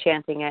it,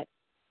 chanting it,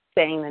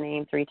 saying the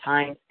name 3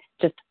 times,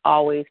 just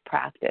always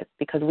practice,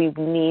 because we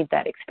need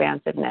that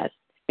expansiveness,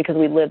 because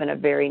we live in a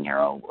very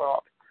narrow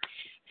world.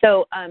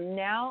 So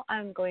now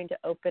I'm going to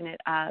open it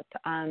up.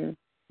 I'm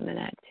going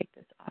to take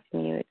this off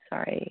mute.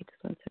 Sorry,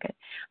 just one second.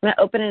 I'm going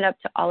to open it up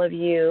to all of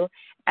you.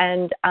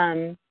 And,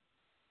 oh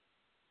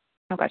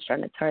gosh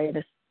darn it, sorry,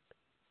 this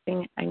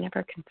thing I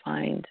never can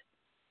find.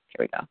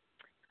 Here we go.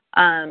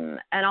 And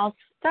I'll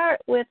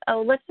start with,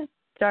 let's just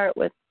start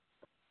with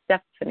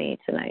Stephanie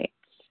tonight.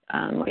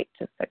 Wait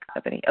just a sec,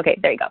 Stephanie. Okay,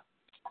 there you go.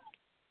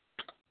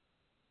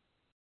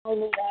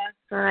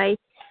 Hi.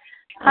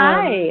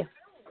 Hi.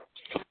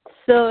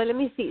 So let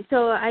me see.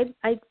 So I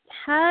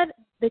had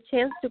the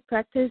chance to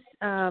practice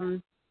a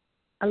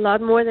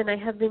lot more than I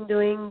have been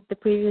doing the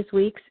previous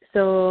weeks.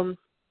 So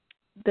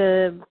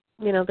the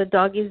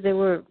doggies, they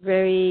were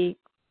very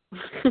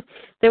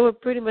they were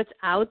pretty much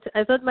out.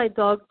 I thought my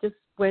dog just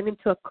went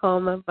into a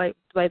coma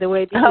by the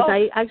way, because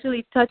I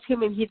actually touched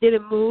him and he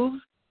didn't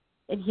move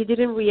and he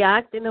didn't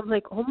react, and I'm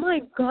like, oh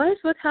my gosh,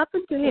 what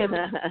happened to him?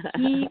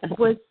 He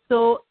was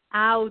so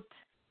out.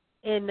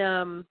 And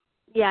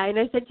and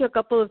I sent you a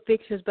couple of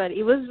pictures, but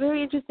it was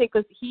very interesting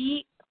because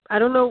I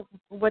don't know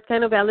what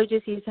kind of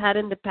allergies he's had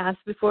in the past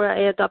before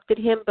I adopted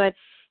him, but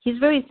he's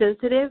very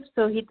sensitive,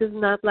 so he does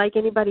not like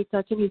anybody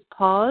touching his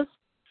paws.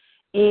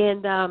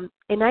 And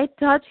I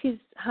touched his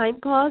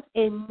hind paws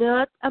and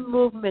not a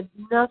movement,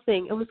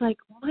 nothing. It was like,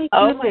 oh my goodness.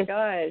 Oh my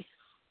gosh.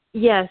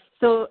 Yes,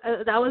 so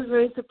I was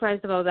very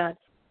surprised about that.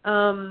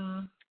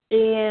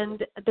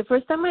 And the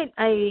first time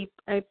I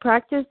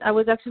practiced, I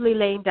was actually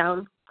laying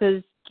down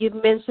because you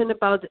mentioned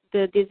about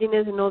the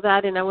dizziness and all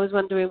that, and I was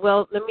wondering,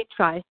 well, let me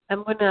try.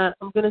 I'm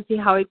gonna see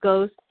how it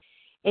goes.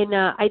 And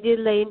I did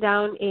laying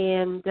down,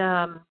 and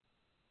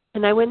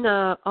I went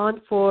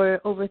on for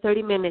over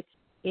 30 minutes,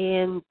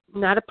 and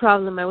not a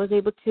problem. I was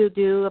able to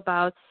do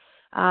about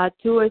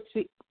 2 or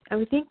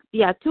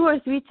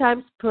 3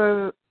 times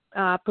per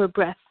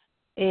breath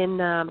in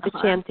the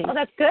chanting. Oh,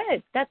 that's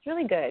good. That's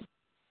really good.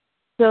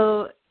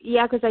 So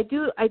yeah, because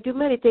I do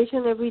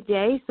meditation every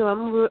day, so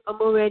I'm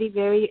already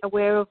very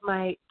aware of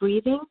my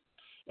breathing,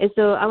 and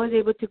so I was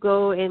able to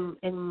go and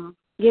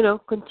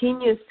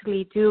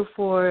continuously do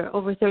for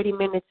over 30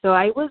 minutes. So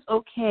I was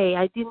okay.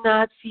 I did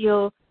not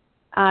feel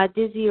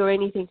dizzy or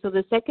anything. So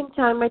the second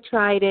time I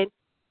tried it,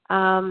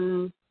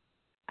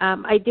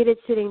 I did it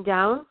sitting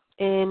down,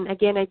 and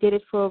again I did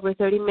it for over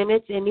 30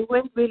 minutes, and it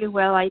went really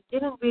well. I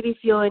didn't really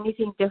feel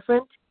anything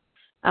different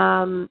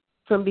from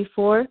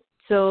before.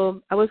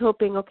 So I was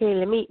hoping, okay,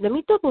 let me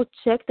double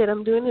check that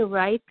I'm doing it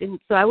right. And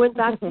so I went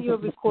back to your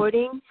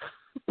recording,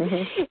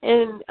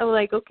 and I'm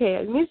like, okay,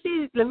 let me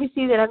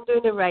see that I'm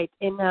doing it right.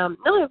 And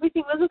no,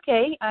 everything was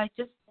okay. I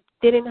just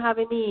didn't have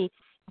any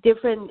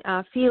different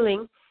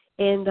feeling.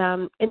 And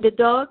the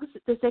dogs,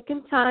 the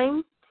second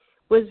time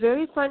was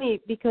very funny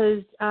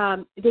because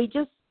they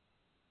just,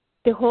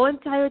 the whole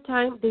entire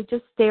time, they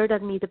just stared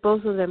at me, the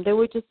both of them. They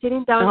were just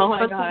sitting down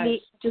in front of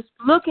me, just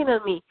looking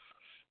at me.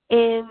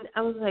 And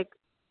I was like,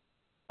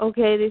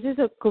 okay, this is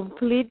a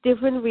complete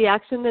different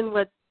reaction than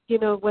what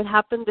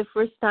happened the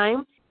first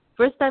time.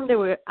 First time they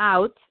were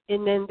out,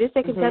 and then the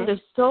second time they're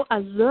so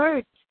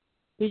alert.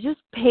 They're just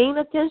paying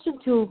attention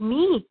to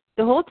me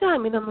the whole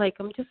time, and I'm like,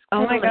 I'm just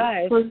oh my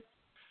gosh.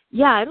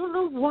 Yeah, I don't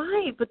know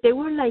why, but they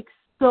were like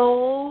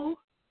so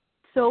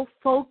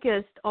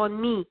focused on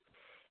me,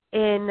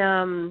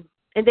 and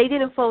they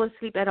didn't fall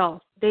asleep at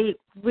all. They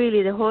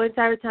really, the whole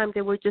entire time,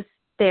 they were just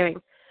staring.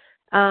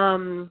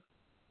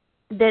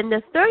 Then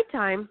the third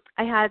time,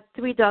 I had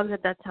 3 dogs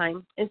at that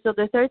time. And so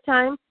the third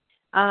time,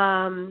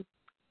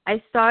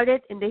 I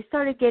started, and they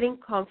started getting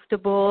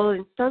comfortable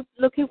and started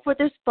looking for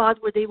their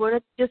spot where they want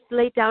to just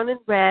lay down and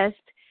rest.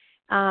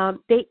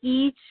 They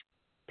each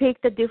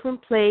picked a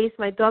different place.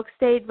 My dog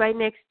stayed right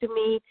next to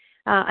me.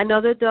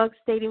 Another dog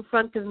stayed in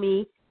front of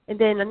me. And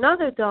then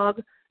another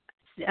dog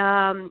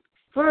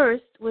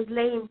first was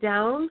laying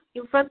down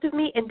in front of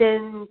me, and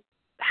then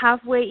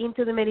halfway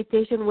into the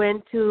meditation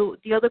went to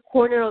the other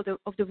corner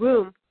of the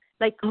room,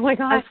 like oh my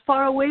God, as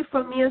far away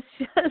from me as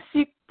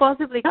she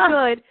possibly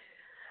could,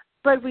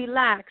 but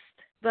relaxed,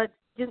 but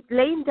just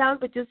laying down,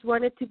 but just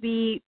wanted to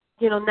be,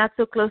 not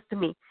so close to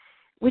me,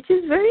 which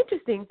is very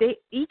interesting.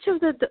 Each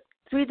of the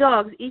 3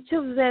 dogs, each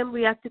of them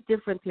reacted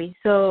differently,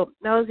 so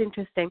that was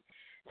interesting.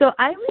 So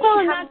I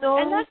really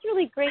and that's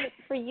really great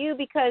for you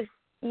because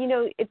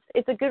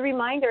it's a good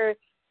reminder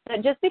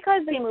that just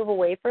because they move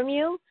away from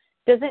you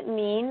doesn't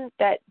mean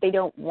that they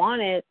don't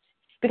want it,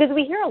 because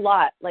we hear a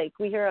lot, like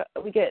we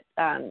get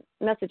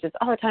messages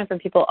all the time from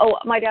people, oh,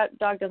 my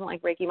dog doesn't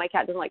like Reiki, my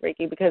cat doesn't like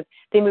Reiki because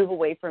they move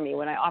away from me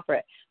when I offer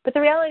it. But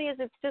the reality is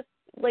it's just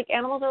like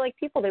animals are like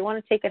people. They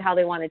want to take it how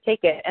they want to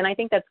take it. And I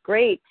think that's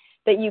great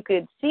that you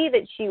could see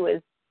that she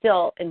was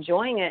still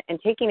enjoying it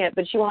and taking it,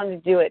 but she wanted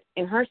to do it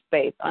in her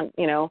space,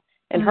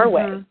 in her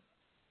way.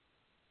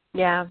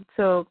 Yeah.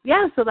 So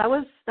that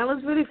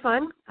was really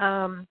fun.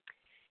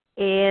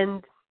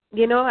 And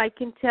I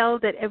can tell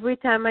that every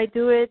time I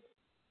do it,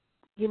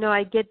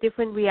 I get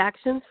different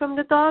reactions from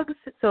the dogs.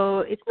 So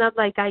it's not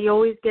like I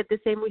always get the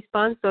same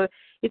response. So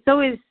it's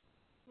always,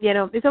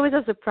 it's always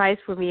a surprise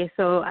for me.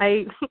 So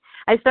I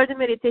started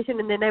meditation,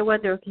 and then I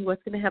wonder, okay,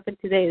 what's going to happen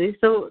today? There's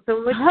so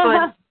much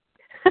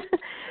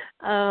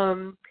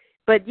fun.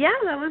 But yeah,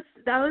 that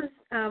was.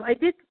 I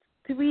did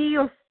 3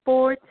 or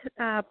 4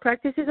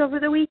 practices over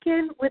the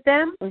weekend with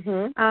them.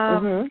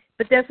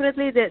 But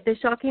definitely the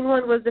shocking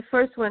one was the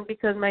first one,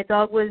 because my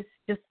dog was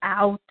just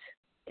out,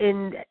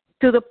 and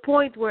to the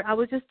point where I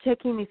was just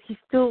checking if he's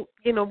still,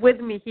 with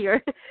me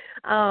here,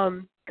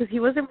 because he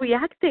wasn't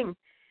reacting,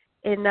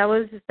 and that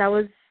was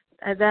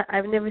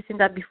I've never seen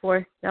that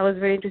before. That was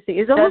very interesting.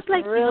 It's almost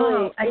like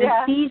really,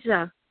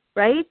 anesthesia,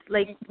 right?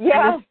 Like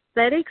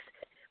anesthetics.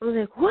 I was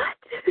like, what?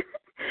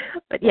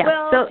 But yeah,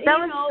 well, so that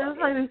was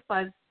really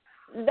fun.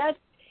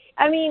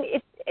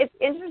 It's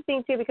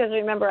interesting too, because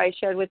remember I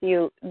shared with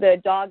you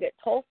the dog at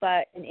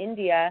Tulsa in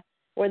India,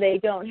 where they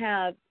don't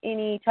have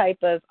any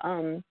type of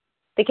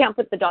they can't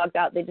put the dogs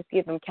out, they just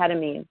give them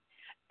ketamine,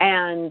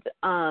 and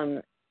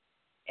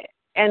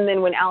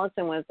then when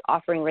Allison was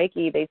offering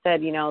Reiki, they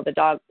said the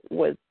dog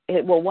was,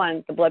 well,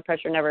 one, the blood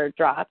pressure never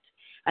dropped,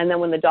 and then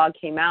when the dog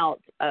came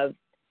out of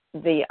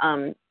the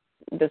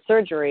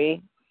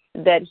surgery,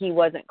 that he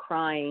wasn't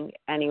crying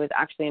and he was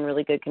actually in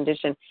really good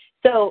condition.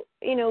 So,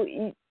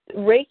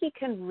 Reiki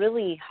can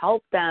really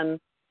help them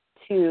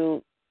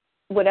to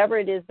whatever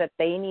it is that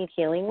they need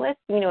healing with.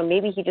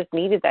 Maybe he just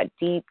needed that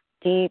deep,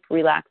 deep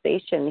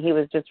relaxation. He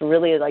was just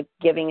really like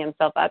giving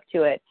himself up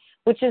to it,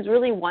 which is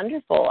really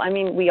wonderful. I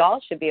mean, we all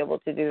should be able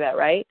to do that,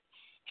 right?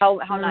 How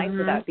nice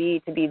would that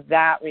be to be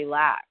that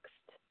relaxed?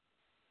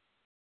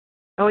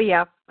 Oh,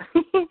 yeah.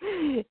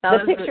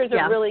 The pictures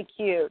are really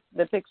cute.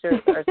 The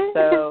pictures are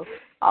so...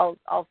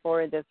 I'll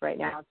forward this right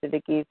now to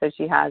Vicki so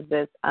she has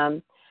this.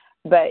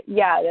 But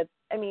yeah,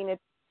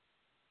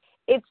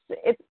 it's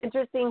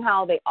interesting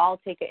how they all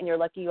take it, and you're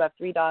lucky you have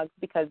 3 dogs,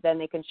 because then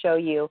they can show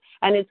you,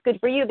 and it's good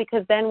for you,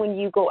 because then when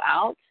you go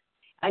out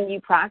and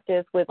you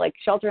practice with like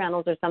shelter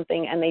animals or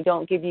something, and they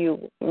don't give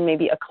you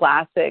maybe a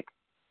classic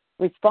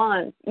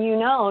response,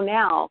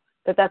 now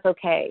that that's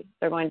okay.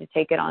 They're going to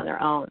take it on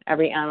their own.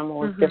 Every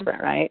animal is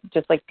different, right?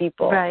 Just like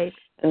people. Right.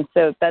 And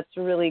so that's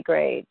really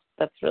great.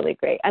 That's really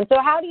great. And so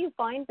how do you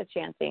find the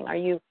chanting? Are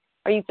you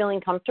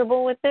feeling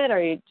comfortable with it, or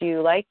do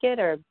you like it,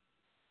 or?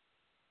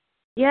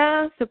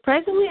 Yeah,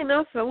 surprisingly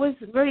enough, I was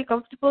very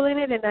comfortable in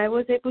it, and I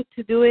was able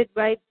to do it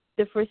right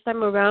the first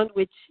time around,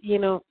 which,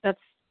 that's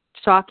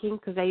shocking,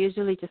 because I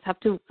usually just have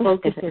to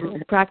focus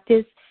and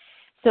practice.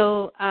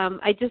 So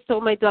I just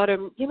told my daughter,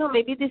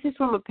 maybe this is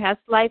from a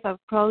past life.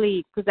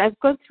 Because I've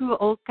gone through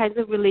all kinds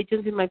of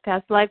religions in my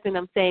past life, and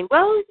I'm saying,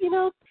 well,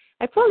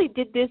 I probably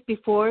did this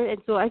before,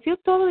 and so I feel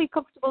totally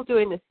comfortable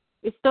doing this.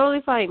 It's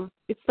totally fine.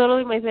 It's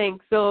totally my thing.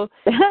 So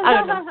I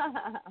don't know.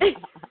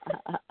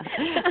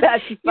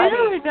 That's funny. You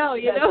never know,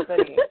 That's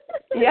funny.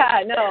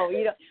 Yeah, no,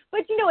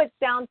 But it's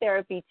sound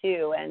therapy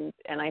too, and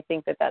I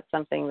think that that's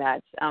something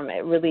that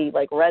it really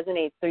like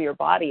resonates through your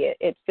body.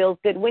 It feels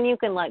good when you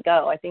can let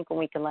go. I think when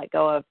we can let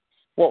go of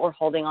what we're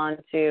holding on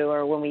to,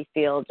 or when we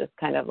feel just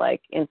kind of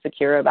like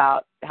insecure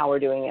about how we're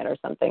doing it or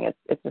something,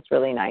 it's just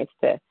really nice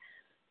to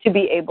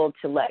be able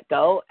to let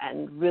go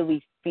and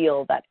really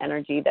feel that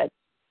energy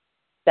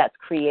that's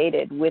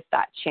created with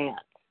that chant.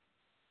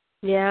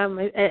 Yeah,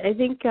 I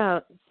think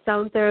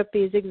sound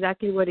therapy is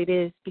exactly what it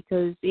is,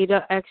 because it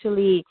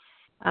actually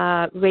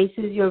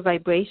raises your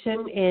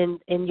vibration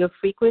and your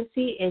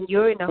frequency, and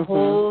you're in a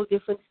whole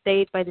different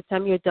state by the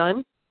time you're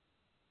done.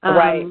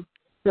 Right.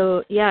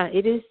 So yeah,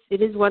 it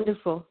is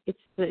wonderful.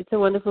 It's a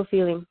wonderful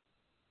feeling.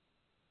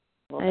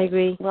 Well, I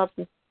agree. Well,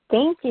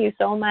 thank you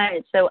so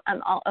much. So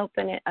I'll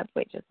open it up.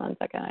 Wait just 1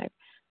 second. I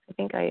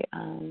think I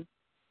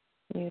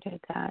muted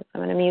that. So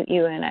I'm going to mute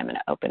you, and I'm going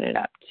to open it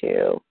up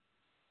to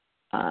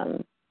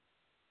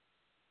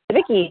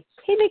Vicki.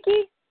 Hey,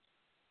 Vicki.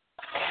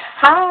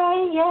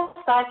 Hi. Yes,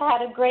 I've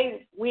had a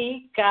great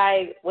week.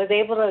 I was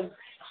able to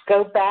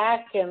go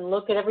back and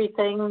look at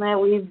everything that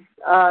we've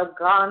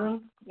worked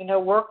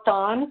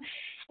on,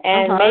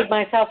 and made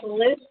myself a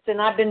list,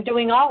 and I've been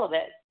doing all of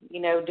it.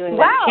 Doing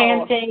the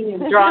chanting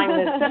and drawing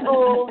the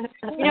symbols.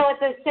 At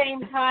the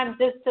same time,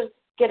 just to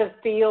get a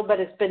feel, but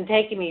it's been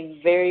taking me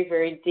very,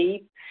 very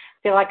deep.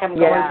 I feel like I'm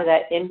going to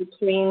that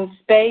in-between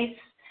space.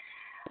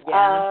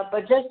 Yeah.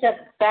 But just to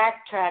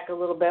backtrack a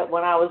little bit,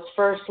 when I was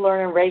first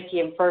learning Reiki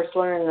and first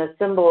learning the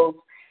symbols,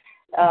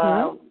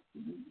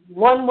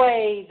 one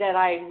way that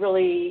I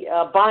really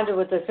bonded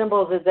with the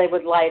symbols is they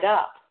would light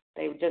up.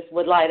 They just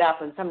would light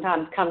up, and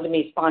sometimes come to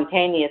me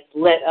spontaneous,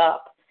 lit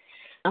up.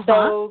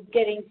 So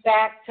getting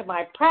back to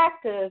my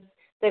practice,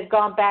 they've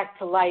gone back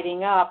to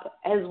lighting up,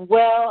 as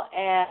well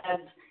as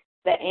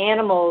the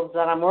animals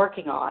that I'm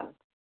working on.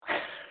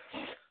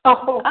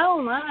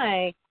 Oh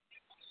my.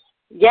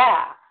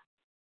 Yeah.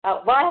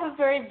 Well, I have a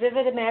very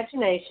vivid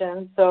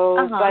imagination,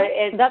 so but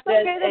it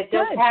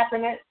just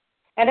happened.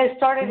 And it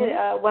started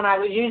when I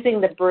was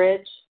using the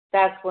bridge.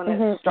 That's when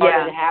it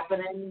started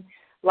happening.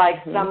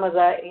 Like some of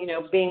the,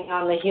 being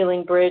on the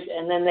healing bridge,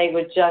 and then they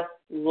would just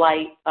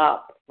light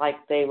up like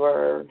they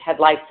had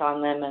lights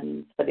on them,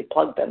 and so they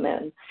plugged them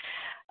in.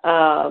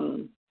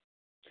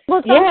 Well,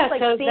 it's almost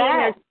like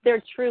seeing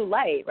their true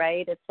light,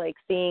 right? It's like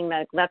seeing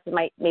that's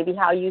maybe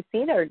how you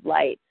see their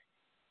light,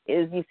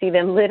 is you see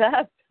them lit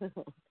up.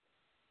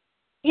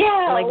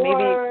 Yeah, like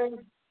or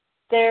maybe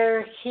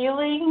they're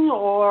healing,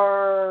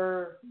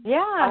 or who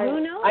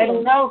knows? I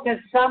don't know, because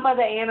some of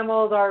the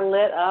animals are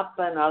lit up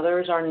and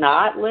others are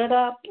not lit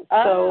up.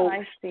 Oh,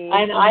 I see.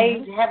 And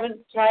I haven't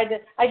tried to.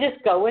 I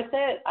just go with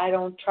it. I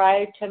don't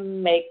try to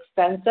make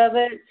sense of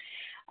it.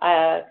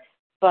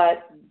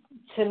 But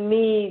to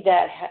me,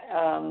 that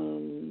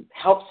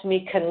helps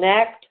me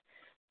connect.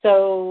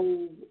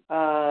 So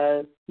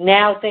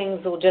now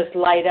things will just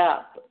light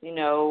up,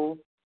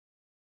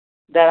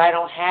 that I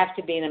don't have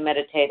to be in a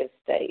meditative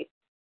state.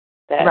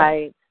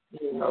 Right.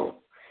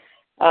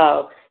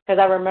 Because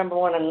I remember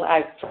when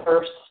I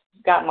first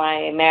got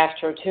my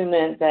master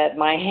attunement that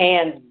my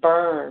hands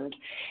burned.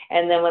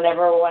 And then when I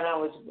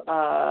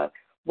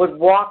would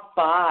walk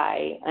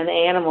by an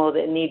animal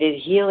that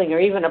needed healing, or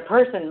even a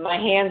person, my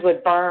hands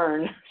would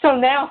burn. So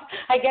now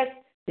I guess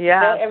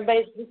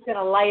everybody's just going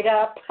to light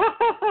up.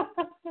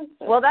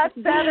 Well, that's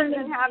better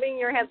than having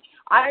your hands.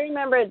 I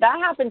remember that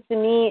happened to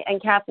me and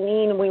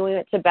Kathleen when we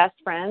went to Best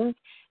Friends.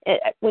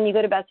 When you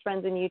go to Best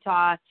Friends in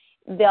Utah,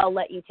 they'll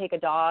let you take a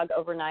dog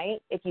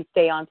overnight if you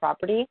stay on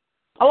property.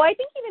 Oh, I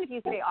think even if you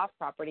stay off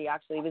property,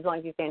 actually, as long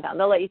as you stay in town,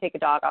 they'll let you take a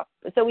dog off.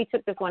 So we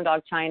took this one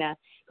dog, China,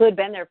 who had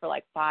been there for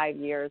like 5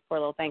 years, poor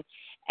little thing.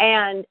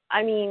 And,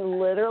 I mean,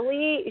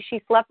 literally,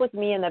 she slept with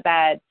me in the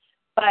bed,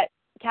 but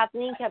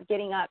Kathleen kept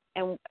getting up,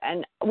 and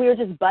we were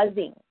just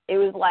buzzing. It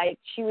was like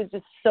she was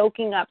just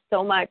soaking up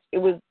so much. It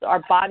was,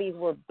 our bodies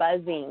were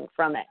buzzing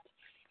from it.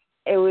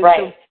 It was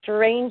the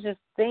strangest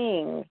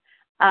thing.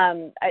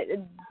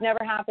 It never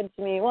happened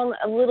to me. Well,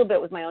 a little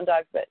bit with my own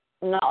dogs, but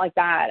not like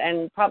that.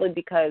 And probably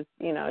because,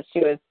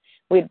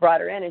 we'd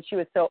brought her in and she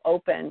was so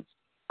open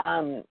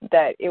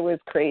that it was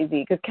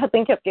crazy. Because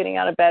Kathleen kept getting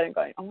out of bed and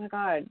going, oh my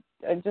God,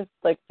 I just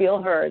like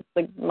feel her. It's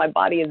like my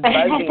body is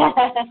buzzing.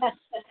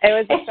 It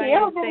was the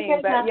same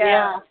thing. But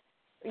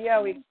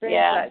we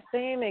experienced that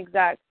same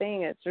exact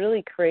thing. It's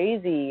really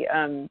crazy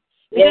because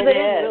it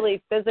is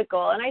really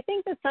physical. And I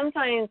think that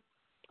sometimes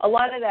a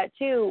lot of that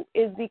too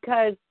is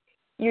because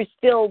you're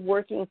still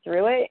working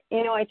through it.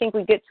 I think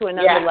we get to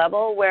another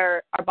level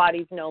where our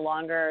body's no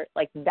longer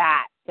like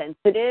that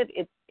sensitive.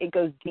 It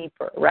goes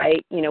deeper,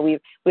 right? We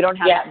don't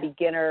have that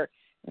beginner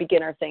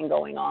thing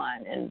going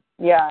on. And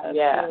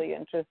it's really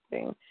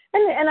interesting.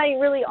 And I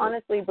really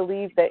honestly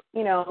believe that,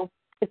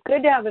 it's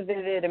good to have a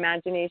vivid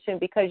imagination,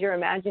 because your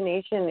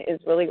imagination is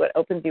really what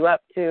opens you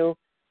up to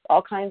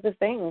all kinds of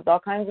things, all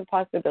kinds of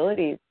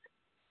possibilities.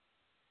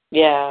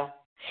 Yeah.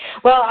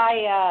 Well,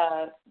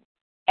 I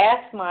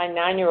asked my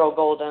 9-year-old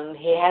Golden.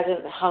 He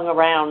hasn't hung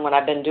around when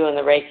I've been doing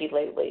the Reiki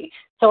lately.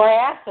 So I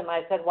asked him,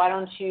 I said, why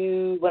don't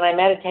you, when I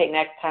meditate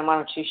next time, why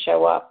don't you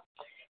show up?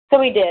 So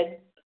he did.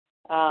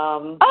 I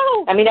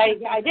mean,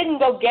 I didn't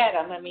go get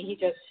him. I mean,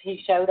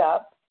 he showed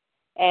up,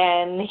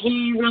 and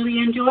he really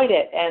enjoyed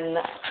it, and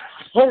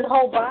his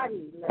whole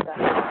body lit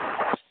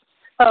up.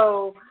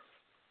 So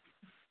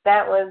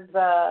that was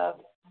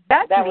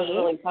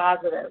really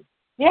positive.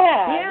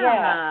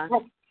 Yeah.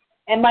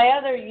 And my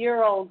other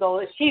year-old goal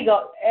is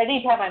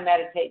anytime I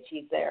meditate,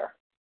 she's there.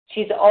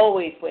 She's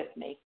always with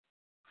me.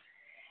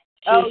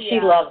 She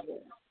loves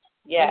it.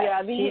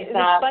 Yeah. It's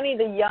funny,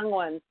 the young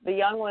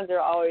ones are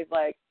always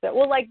like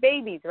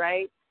babies,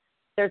 right?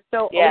 They're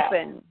so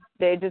open.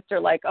 They just are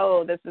like,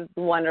 oh, this is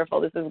wonderful.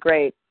 This is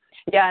great.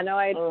 Yeah, no,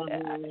 it's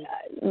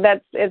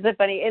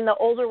funny. And the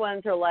older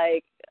ones are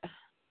like,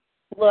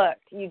 look,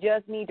 you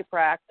just need to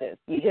practice.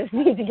 You just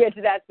need to get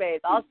to that space.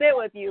 I'll sit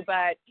with you,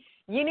 but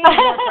you need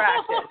more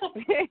practice.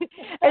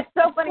 It's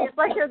so funny. It's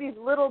like they're these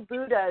little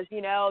Buddhas,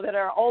 that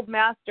are old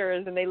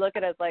masters, and they look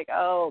at us like,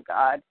 oh,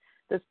 God,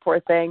 this poor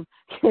thing.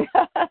 But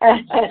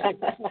I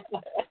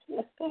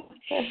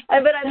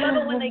love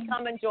it when they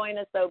come and join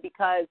us, though,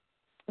 because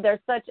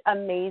they're such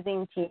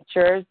amazing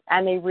teachers,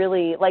 and they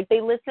really,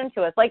 they listen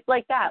to us. Like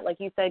that. Like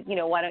you said,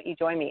 why don't you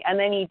join me? And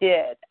then he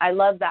did. I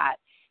love that,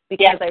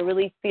 because I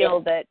really feel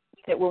that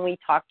when we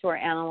talk to our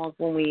animals,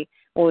 when we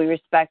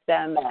respect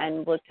them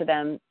and look to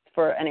them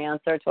for an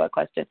answer to a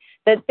question,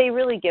 that they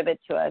really give it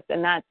to us.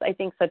 And that's, I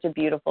think, such a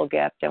beautiful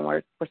gift. And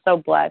we're so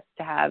blessed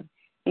to have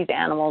these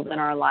animals in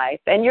our life.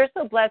 And you're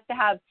so blessed to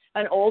have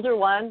an older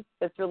one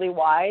that's really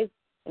wise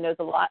and knows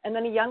a lot, and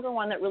then a younger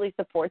one that really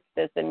supports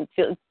this and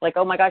feels like,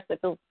 oh my gosh,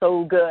 that feels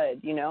so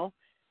good, And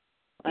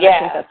I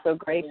think that's so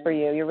great for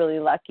you. You're really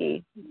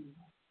lucky.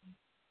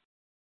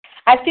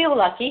 I feel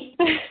lucky.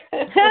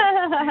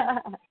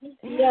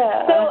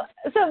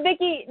 So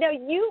Vicki, now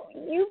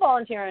you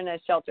volunteer in a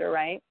shelter,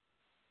 right?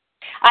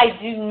 I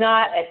do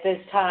not at this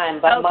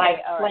time, but my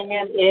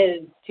plan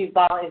is to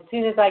as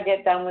soon as I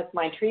get done with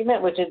my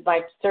treatment, which is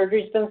my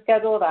surgery's been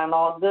scheduled. I'm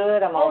all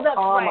good. I'm all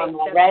calm. I'm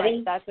all ready.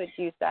 Right. That's what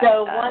you said.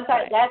 So once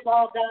that's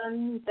all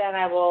done, then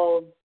I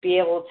will be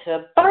able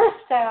to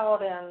burst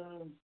out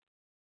and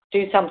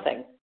do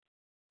something.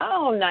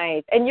 Oh,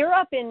 nice. And you're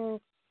up in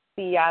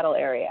Seattle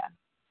area.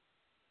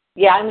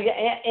 Yeah, I'm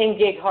in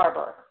Gig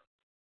Harbor.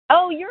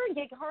 Oh, you're in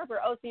Gig Harbor.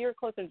 Oh, so you're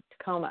closer to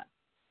Tacoma.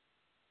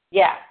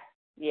 Yeah.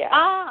 Yeah.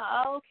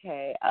 Ah,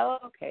 okay. Oh,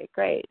 okay,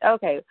 great.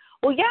 Okay.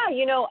 Well, yeah,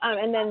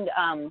 and then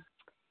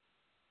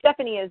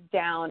Stephanie is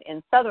down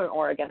in Southern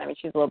Oregon. I mean,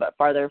 she's a little bit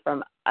farther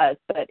from us,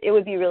 but it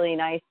would be really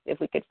nice if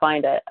we could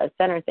find a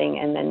center thing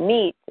and then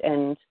meet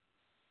and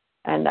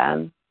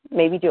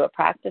maybe do a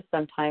practice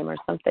sometime or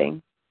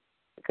something,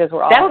 because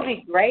we're all. That would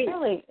be great.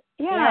 Really,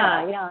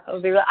 yeah. It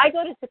would be. I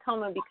go to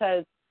Tacoma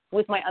because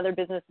with my other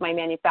business, my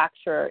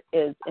manufacturer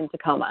is in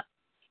Tacoma,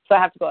 so I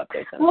have to go up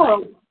there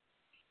sometime.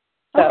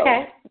 So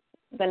okay.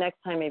 The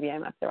next time maybe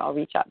I'm up there, I'll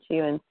reach out to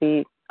you and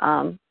see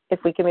if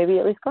we can maybe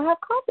at least go have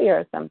coffee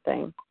or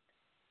something.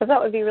 Because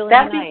that would be really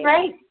nice. That'd be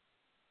great.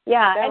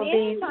 Yeah, and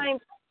anytime,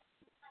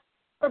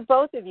 for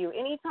both of you,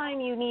 anytime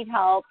you need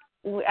help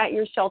at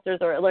your shelters,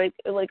 or like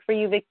for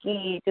you,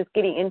 Vicki, just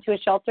getting into a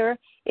shelter,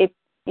 if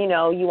you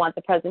want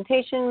the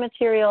presentation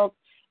materials,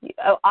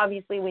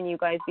 obviously when you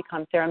guys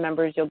become SARA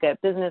members, you'll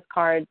get business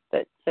cards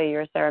that say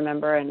you're a SARA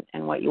member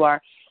and what you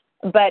are.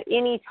 But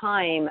any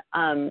time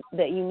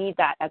that you need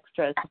that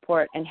extra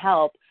support and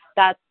help,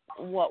 that's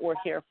what we're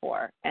here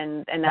for,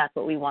 and that's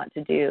what we want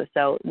to do.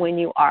 So when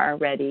you are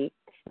ready,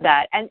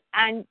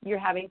 and you're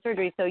having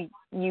surgery, so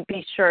you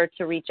be sure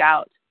to reach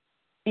out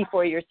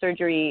before your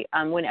surgery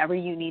whenever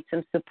you need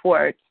some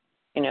support.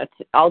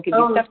 I'll give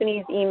you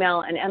Stephanie's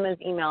email and Emma's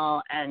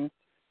email, and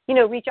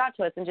reach out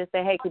to us and just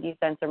say, hey, could you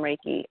send some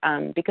Reiki?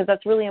 Because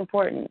that's really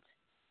important.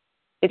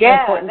 It's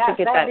important to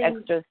get that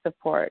extra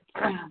support.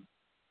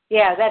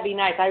 Yeah, that'd be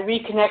nice. I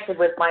reconnected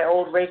with my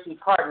old Reiki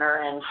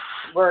partner, and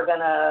we're going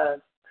to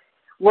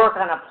work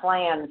on a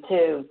plan,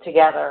 too,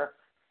 together.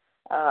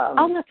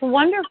 That's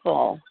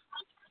wonderful.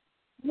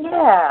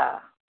 Yeah.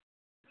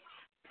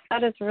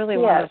 That is really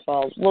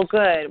wonderful. Well,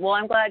 good. Well,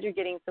 I'm glad you're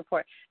getting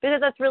support, because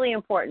that's really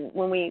important.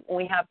 When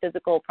we have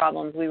physical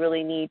problems, we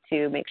really need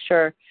to make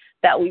sure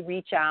that we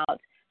reach out,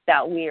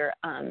 that we're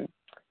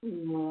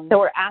so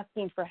we're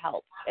asking for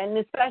help, and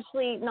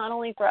especially not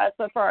only for us,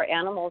 but for our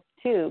animals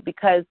too,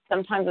 because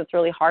sometimes it's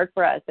really hard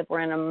for us if we're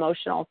in an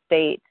emotional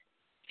state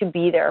to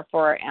be there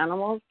for our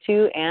animals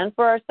too, and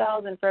for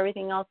ourselves and for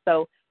everything else.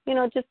 So,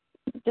 just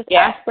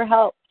ask for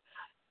help.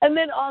 And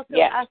then also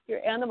ask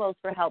your animals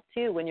for help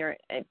too when you're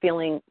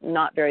feeling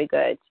not very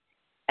good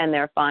and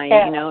they're fine.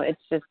 It's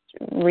just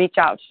reach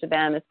out to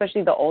them,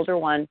 especially the older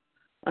one.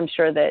 I'm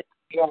sure that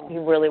he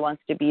really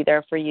wants to be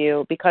there for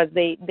you, because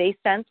they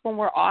sense when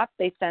we're off.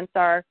 They sense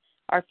our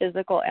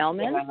physical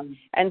ailments. Yeah.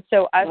 And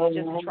so us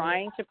just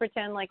trying to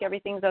pretend like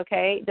everything's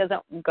okay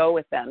doesn't go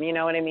with them. You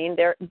know what I mean?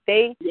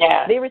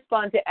 They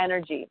respond to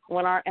energy.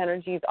 When our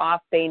energy's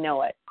off, they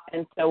know it.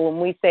 And so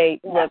when we say,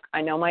 look,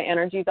 I know my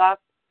energy's off,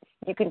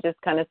 you can just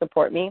kind of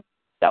support me,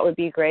 that would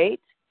be great.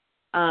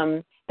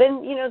 Then,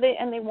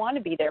 they want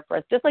to be there for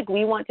us. Just like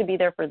we want to be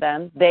there for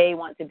them, they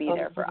want to be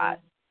there for us.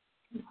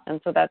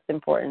 And so that's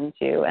important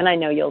too. And I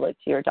know you'll look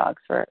to your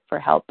dogs for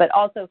help, but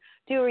also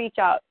do reach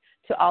out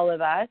to all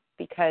of us,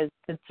 because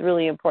it's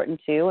really important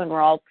too. And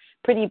we're all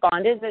pretty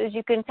bonded. As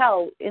you can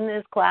tell in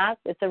this class,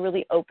 it's a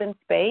really open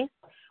space.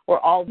 We're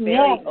all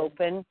very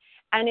open.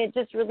 And it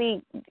just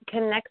really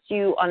connects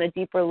you on a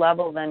deeper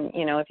level than,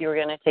 if you were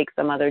going to take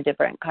some other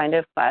different kind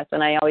of class.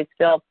 And I always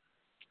feel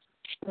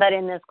that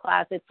in this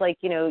class, it's like,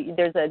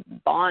 there's a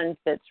bond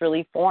that's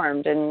really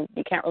formed, and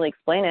you can't really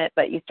explain it,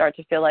 but you start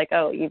to feel like,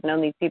 oh, you've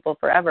known these people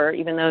forever,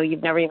 even though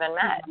you've never even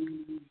met.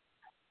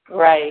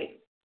 Right.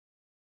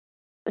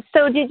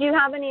 So did you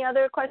have any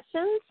other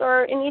questions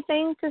or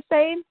anything to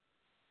say?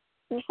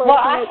 Well,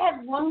 I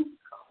had one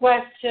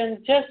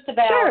question just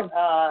about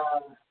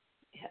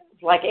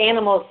like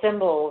animal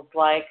symbols.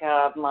 Like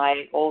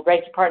my old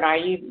Reiki partner, I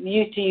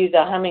used to use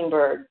a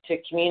hummingbird to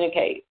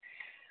communicate.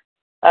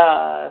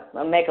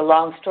 I'll make a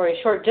long story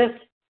short. Just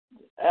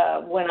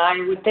when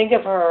I would think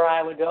of her,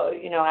 I would go,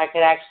 I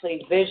could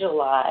actually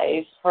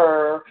visualize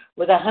her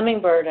with a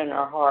hummingbird in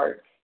her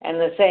heart, and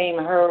the same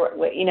her,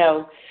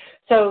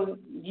 So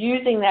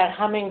using that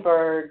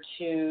hummingbird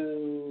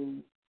to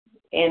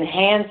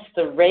enhance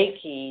the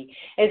Reiki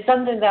is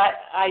something that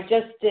I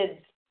just did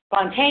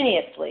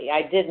spontaneously.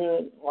 I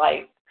didn't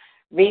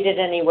read it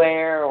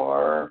anywhere,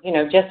 or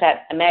just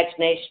that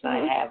imagination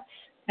I have.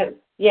 So,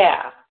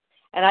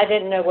 and I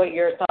didn't know what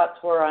your thoughts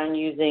were on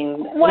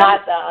using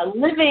not a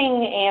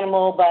living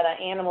animal, but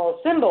an animal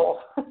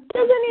symbol.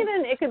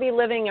 It could be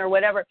living or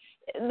whatever.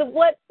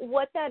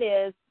 What that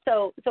is,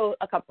 so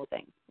a couple of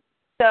things.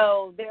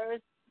 So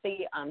there's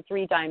the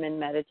 3-diamond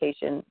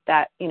meditation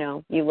that,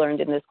 you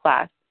learned in this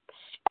class.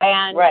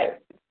 And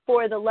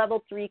for the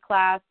level 3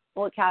 class,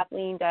 what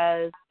Kathleen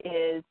does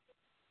is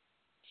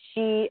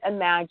she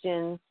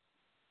imagines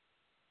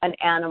an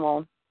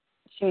animal.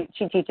 She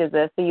teaches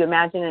this. So you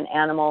imagine an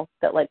animal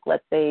that,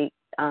 let's say,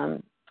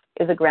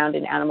 is a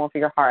grounded animal for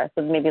your heart.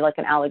 So maybe like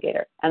an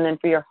alligator. And then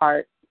for your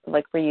heart,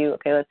 like for you,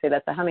 okay, let's say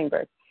that's a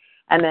hummingbird.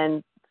 And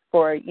then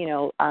for,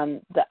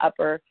 the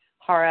upper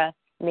hara,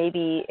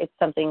 maybe it's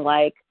something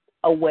like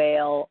a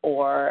whale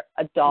or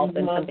a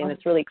dolphin, something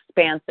that's really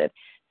expansive.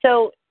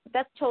 So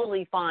that's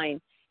totally fine.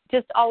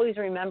 just always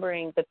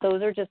remembering that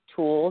those are just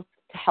tools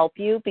to help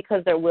you,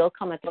 because there will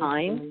come a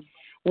time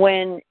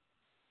when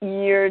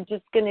you're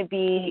just going to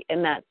be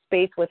in that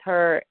space with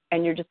her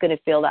and you're just going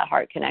to feel that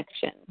heart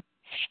connection.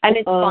 And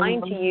it's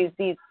fine to use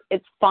these.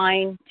 It's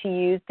fine to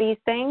use these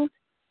things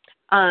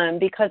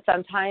because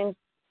sometimes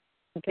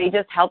they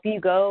just help you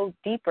go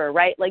deeper,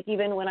 right? Like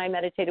even when I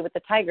meditated with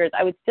the tigers,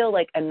 I would still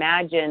like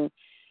imagine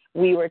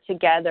we were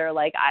together.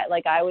 Like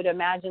I would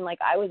imagine like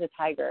I was a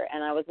tiger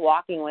and I was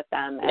walking with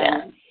them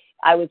and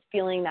I was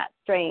feeling that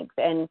strength.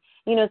 And,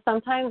 you know,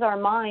 sometimes our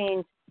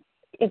mind,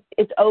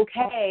 it's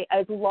okay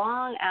as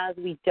long as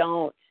we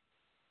don't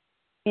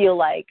feel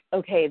like,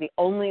 okay, the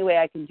only way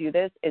I can do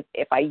this is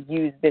if I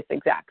use this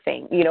exact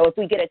thing. You know, if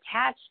we get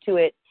attached to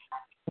it,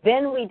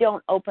 then we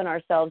don't open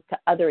ourselves to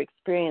other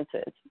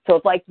experiences. So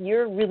if like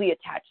you're really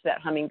attached to that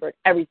hummingbird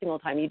every single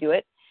time you do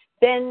it,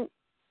 then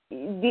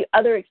the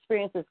other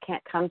experiences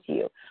can't come to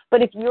you.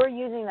 But if you're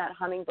using that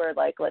hummingbird,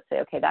 like let's say,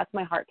 okay, that's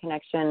my heart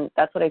connection,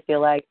 that's what I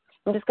feel like,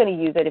 I'm just going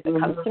to use it if it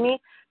comes to me,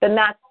 then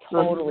that's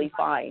totally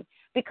fine.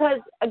 Because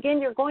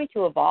again, you're going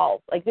to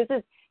evolve. Like this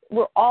is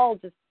all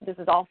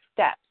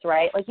steps,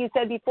 right? Like you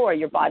said before,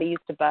 your body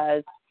used to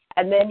buzz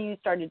and then you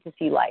started to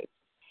see lights.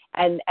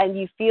 And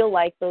you feel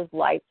like those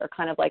lights are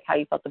kind of like how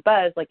you felt the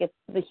buzz, like it's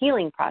the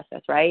healing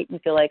process, right? You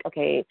feel like,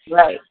 okay,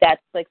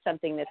 that's like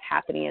something that's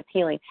happening, it's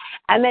healing.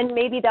 And then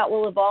maybe that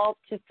will evolve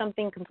to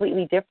something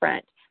completely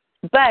different.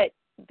 But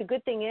the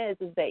good thing is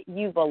that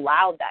you've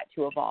allowed that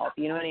to evolve,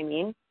 you know what I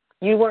mean?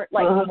 You weren't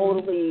like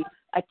totally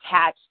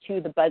attached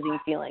to the buzzing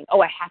feeling.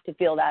 Oh, I have to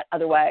feel that,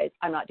 otherwise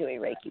I'm not doing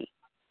Reiki.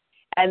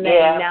 And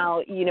then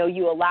now, you know,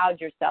 you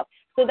allowed yourself.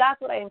 So that's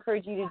what I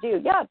encourage you to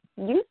do. Yeah,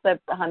 use the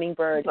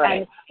hummingbird. Right.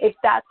 And if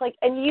that's like,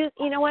 and you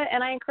know what,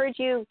 and I encourage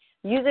you,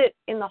 use it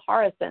in the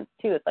HARA sense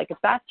too. It's like if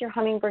that's your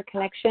hummingbird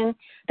connection,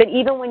 then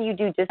even when you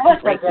do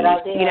distance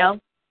Reiki, you know,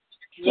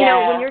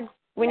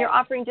 when you're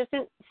offering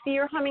distance, see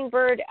your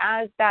hummingbird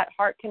as that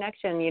heart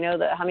connection, you know,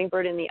 the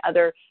hummingbird in the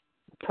other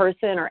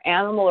person or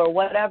animal or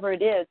whatever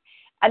it is.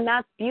 And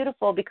that's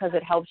beautiful because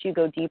it helps you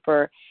go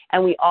deeper.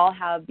 And we all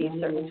have these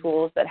certain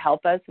tools that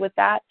help us with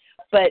that.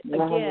 But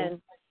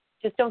again,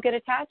 just don't get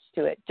attached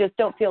to it. Just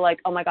don't feel like,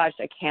 oh my gosh,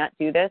 I can't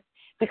do this.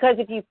 Because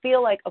if you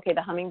feel like, okay,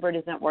 the hummingbird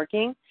isn't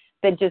working,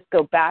 then just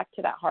go back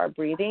to that hard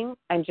breathing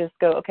and just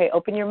go, okay,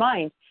 open your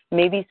mind.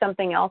 Maybe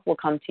something else will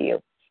come to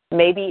you.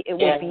 Maybe it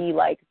will be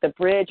like the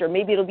bridge, or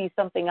maybe it'll be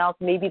something else.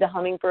 Maybe the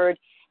hummingbird.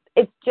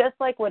 It's just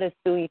like what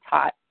Asui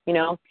taught, you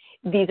know.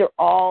 These are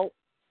all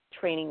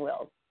training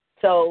wheels.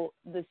 So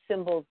the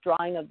symbols,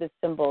 drawing of the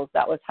symbols,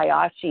 that was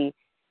Hayashi.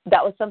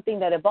 That was something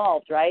that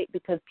evolved, right?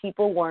 Because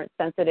people weren't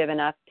sensitive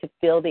enough to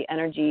feel the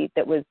energy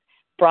that was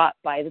brought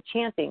by the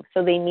chanting.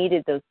 So they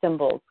needed those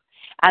symbols.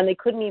 And they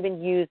couldn't even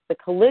use the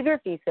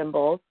calligraphy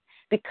symbols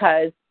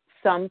because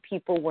some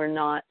people were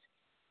not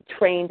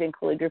trained in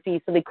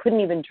calligraphy, so they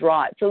couldn't even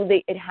draw it. So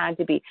it had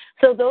to be.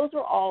 So those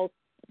were all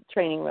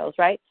training wheels,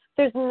 right?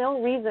 There's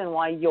no reason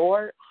why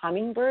your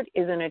hummingbird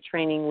isn't a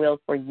training wheel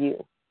for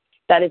you.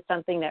 That is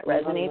something that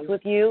resonates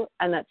with you,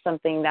 and that's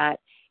something that,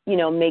 you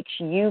know, makes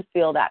you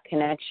feel that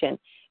connection.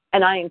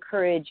 And I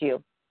encourage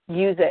you,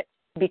 use it,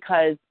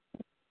 because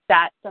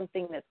that's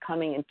something that's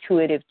coming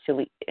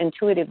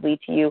intuitively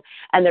to you,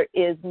 and there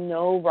is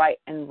no right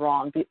and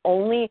wrong. The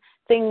only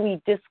thing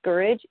we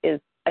discourage is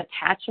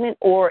attachment,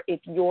 or if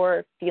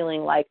you're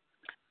feeling like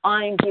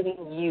I'm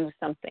giving you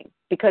something,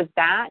 because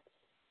that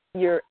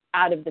you're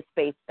out of the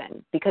space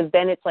then, because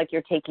then it's like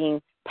you're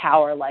taking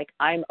power, like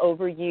I'm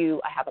over you,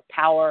 I have a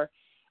power,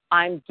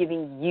 I'm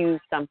giving you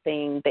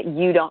something that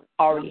you don't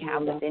already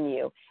have within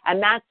you.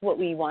 And that's what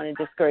we want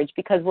to discourage,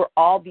 because we're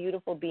all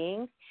beautiful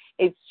beings.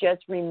 It's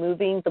just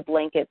removing the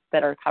blankets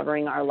that are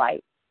covering our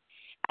light.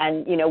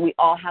 And, you know, we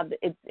all have,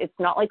 it's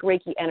not like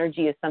Reiki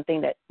energy is something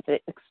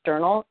that's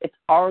external. It's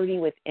already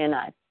within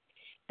us,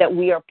 that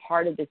we are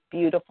part of this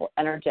beautiful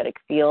energetic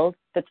field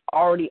that's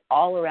already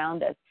all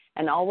around us.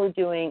 And all we're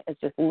doing is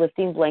just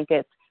lifting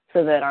blankets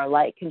so that our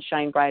light can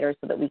shine brighter,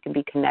 so that we can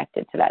be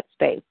connected to that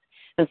space.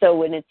 And so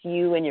when it's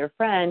you and your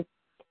friend,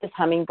 this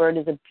hummingbird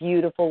is a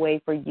beautiful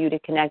way for you to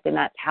connect, and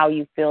that's how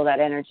you feel that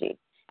energy.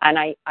 And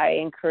I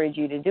encourage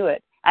you to do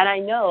it. And I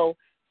know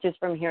just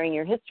from hearing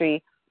your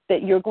history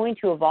that you're going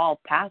to evolve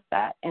past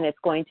that, and it's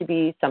going to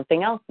be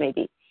something else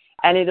maybe.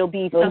 And it'll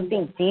be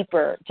something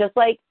deeper, just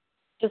like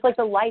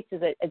the lights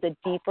is a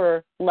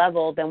deeper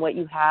level than what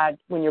you had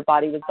when your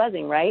body was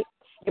buzzing, right?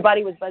 Your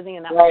body was buzzing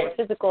and that was more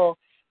physical,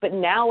 but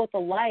now with the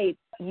lights,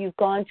 you've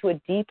gone to a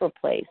deeper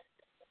place.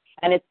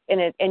 And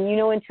and you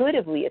know,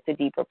 intuitively it's a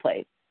deeper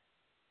place,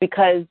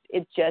 because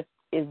it just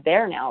is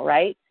there now,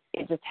 right?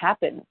 It just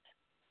happens.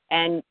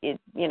 And it,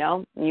 you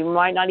know, you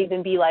might not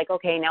even be like,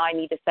 okay, now I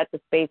need to set the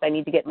space, I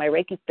need to get my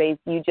Reiki space.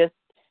 You just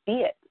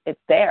see it. It's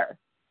there.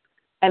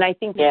 And I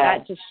think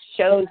that just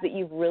shows that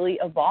you've really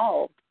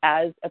evolved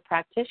as a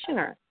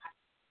practitioner.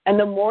 And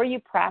the more you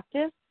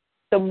practice,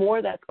 the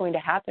more that's going to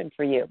happen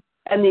for you.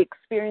 And the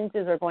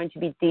experiences are going to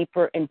be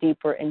deeper and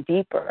deeper and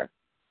deeper.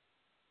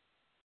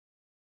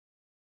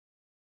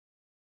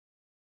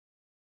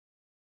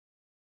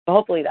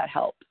 Hopefully that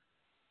helps.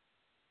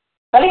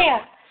 But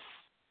yeah,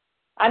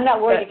 I'm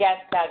not worried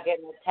about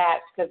getting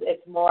attached because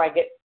it's more I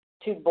get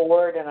too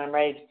bored and I'm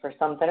ready for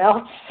something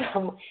else.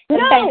 So,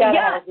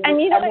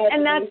 and you know what,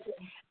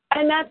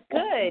 and that's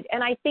good.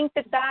 And I think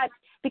that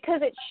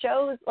because it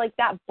shows like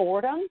that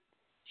boredom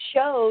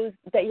shows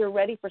that you're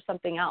ready for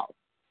something else.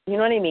 You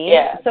know what I mean?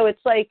 Yeah. So it's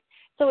like,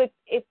 so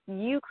if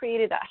you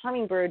created that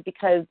hummingbird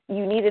because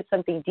you needed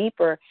something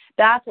deeper,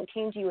 that's what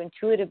came to you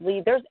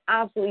intuitively. There's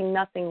absolutely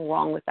nothing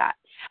wrong with that.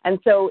 And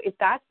so if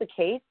that's the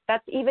case,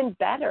 that's even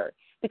better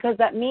because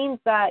that means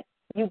that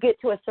you get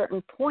to a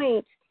certain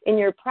point in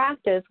your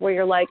practice where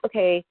you're like,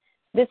 okay,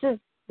 this is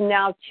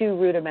now too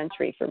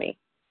rudimentary for me.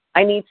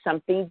 I need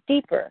something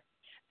deeper.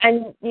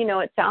 And, you know,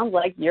 it sounds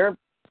like your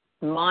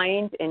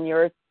mind and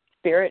your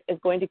spirit is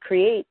going to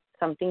create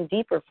something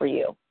deeper for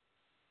you.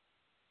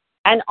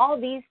 And all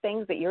these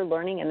things that you're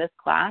learning in this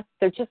class,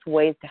 they're just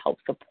ways to help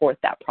support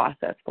that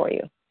process for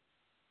you.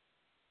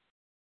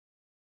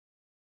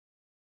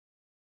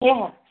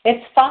 Yeah,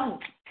 it's fun.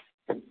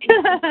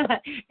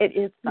 It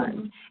is fun.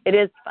 Mm-hmm. It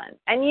is fun.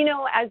 And, you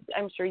know, as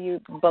I'm sure you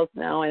both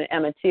know, and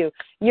Emma too,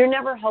 you're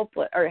never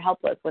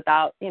helpless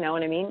without, you know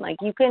what I mean? Like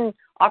you can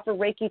offer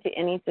Reiki to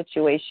any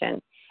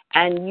situation.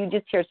 And you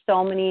just hear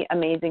so many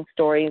amazing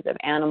stories of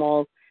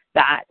animals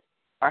that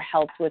are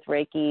helped with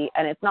Reiki.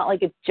 And it's not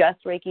like it's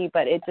just Reiki,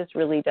 but it just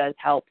really does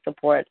help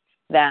support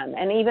them.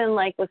 And even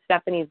like with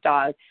Stephanie's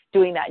dog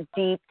doing that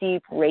deep,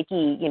 deep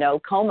Reiki, you know,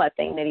 coma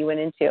thing that he went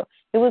into.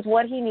 It was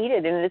what he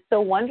needed. And it's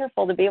so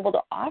wonderful to be able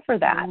to offer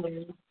that.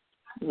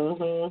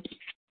 Mm-hmm.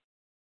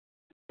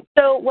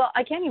 So, well,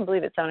 I can't even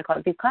believe it's 7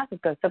 o'clock. These classes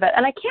go so fast.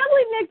 And I can't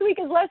believe next week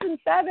is lesson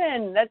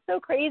 7. That's so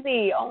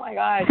crazy. Oh, my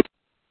gosh.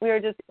 We were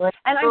just, and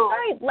I'm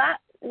sorry,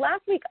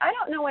 last week, I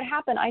don't know what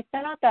happened. I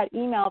sent out that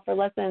email for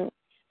lesson,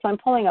 so I'm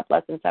pulling up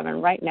lesson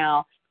 7 right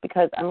now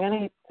because I'm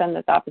going to send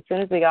this off as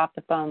soon as we get off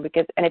the phone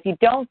and if you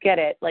don't get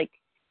it, like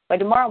by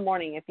tomorrow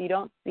morning, if you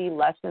don't see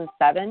lesson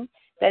 7,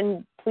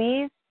 then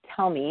please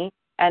tell me.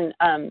 And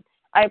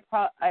I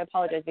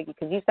apologize, Vicki,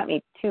 because you sent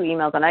me 2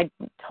 emails and I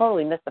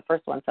totally missed the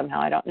first one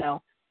somehow. I don't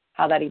know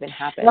how that even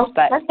happened.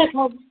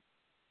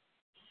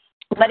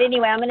 But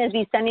anyway, I'm going to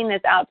be sending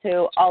this out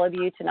to all of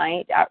you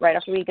tonight right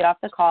after we get off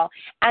the call.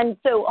 And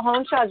so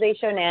Hon Sha Zhe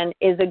Shonan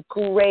is a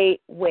great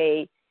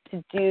way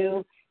to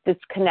do this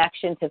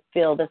connection, to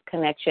feel this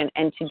connection,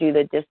 and to do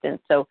the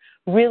distance. So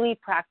really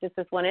practice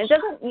this one. And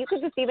you could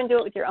just even do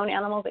it with your own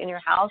animals in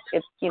your house.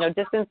 If, you know,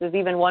 distance is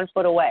even 1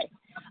 foot away.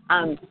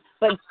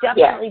 But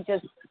definitely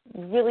just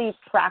really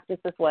practice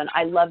this one.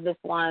 I love this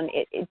one.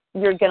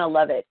 You're going to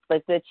love it.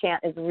 Like the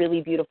chant is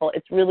really beautiful.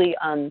 It's really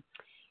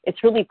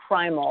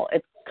primal.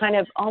 It's kind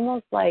of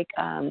almost like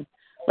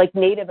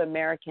Native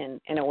American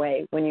in a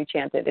way when you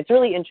chant it. It's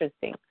really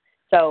interesting.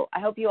 So I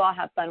hope you all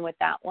have fun with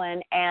that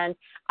one. And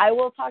I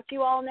will talk to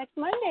you all next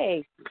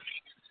Monday.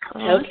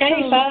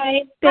 Okay,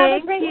 bye.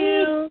 Have a great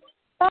week.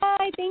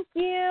 Bye. Thank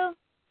you.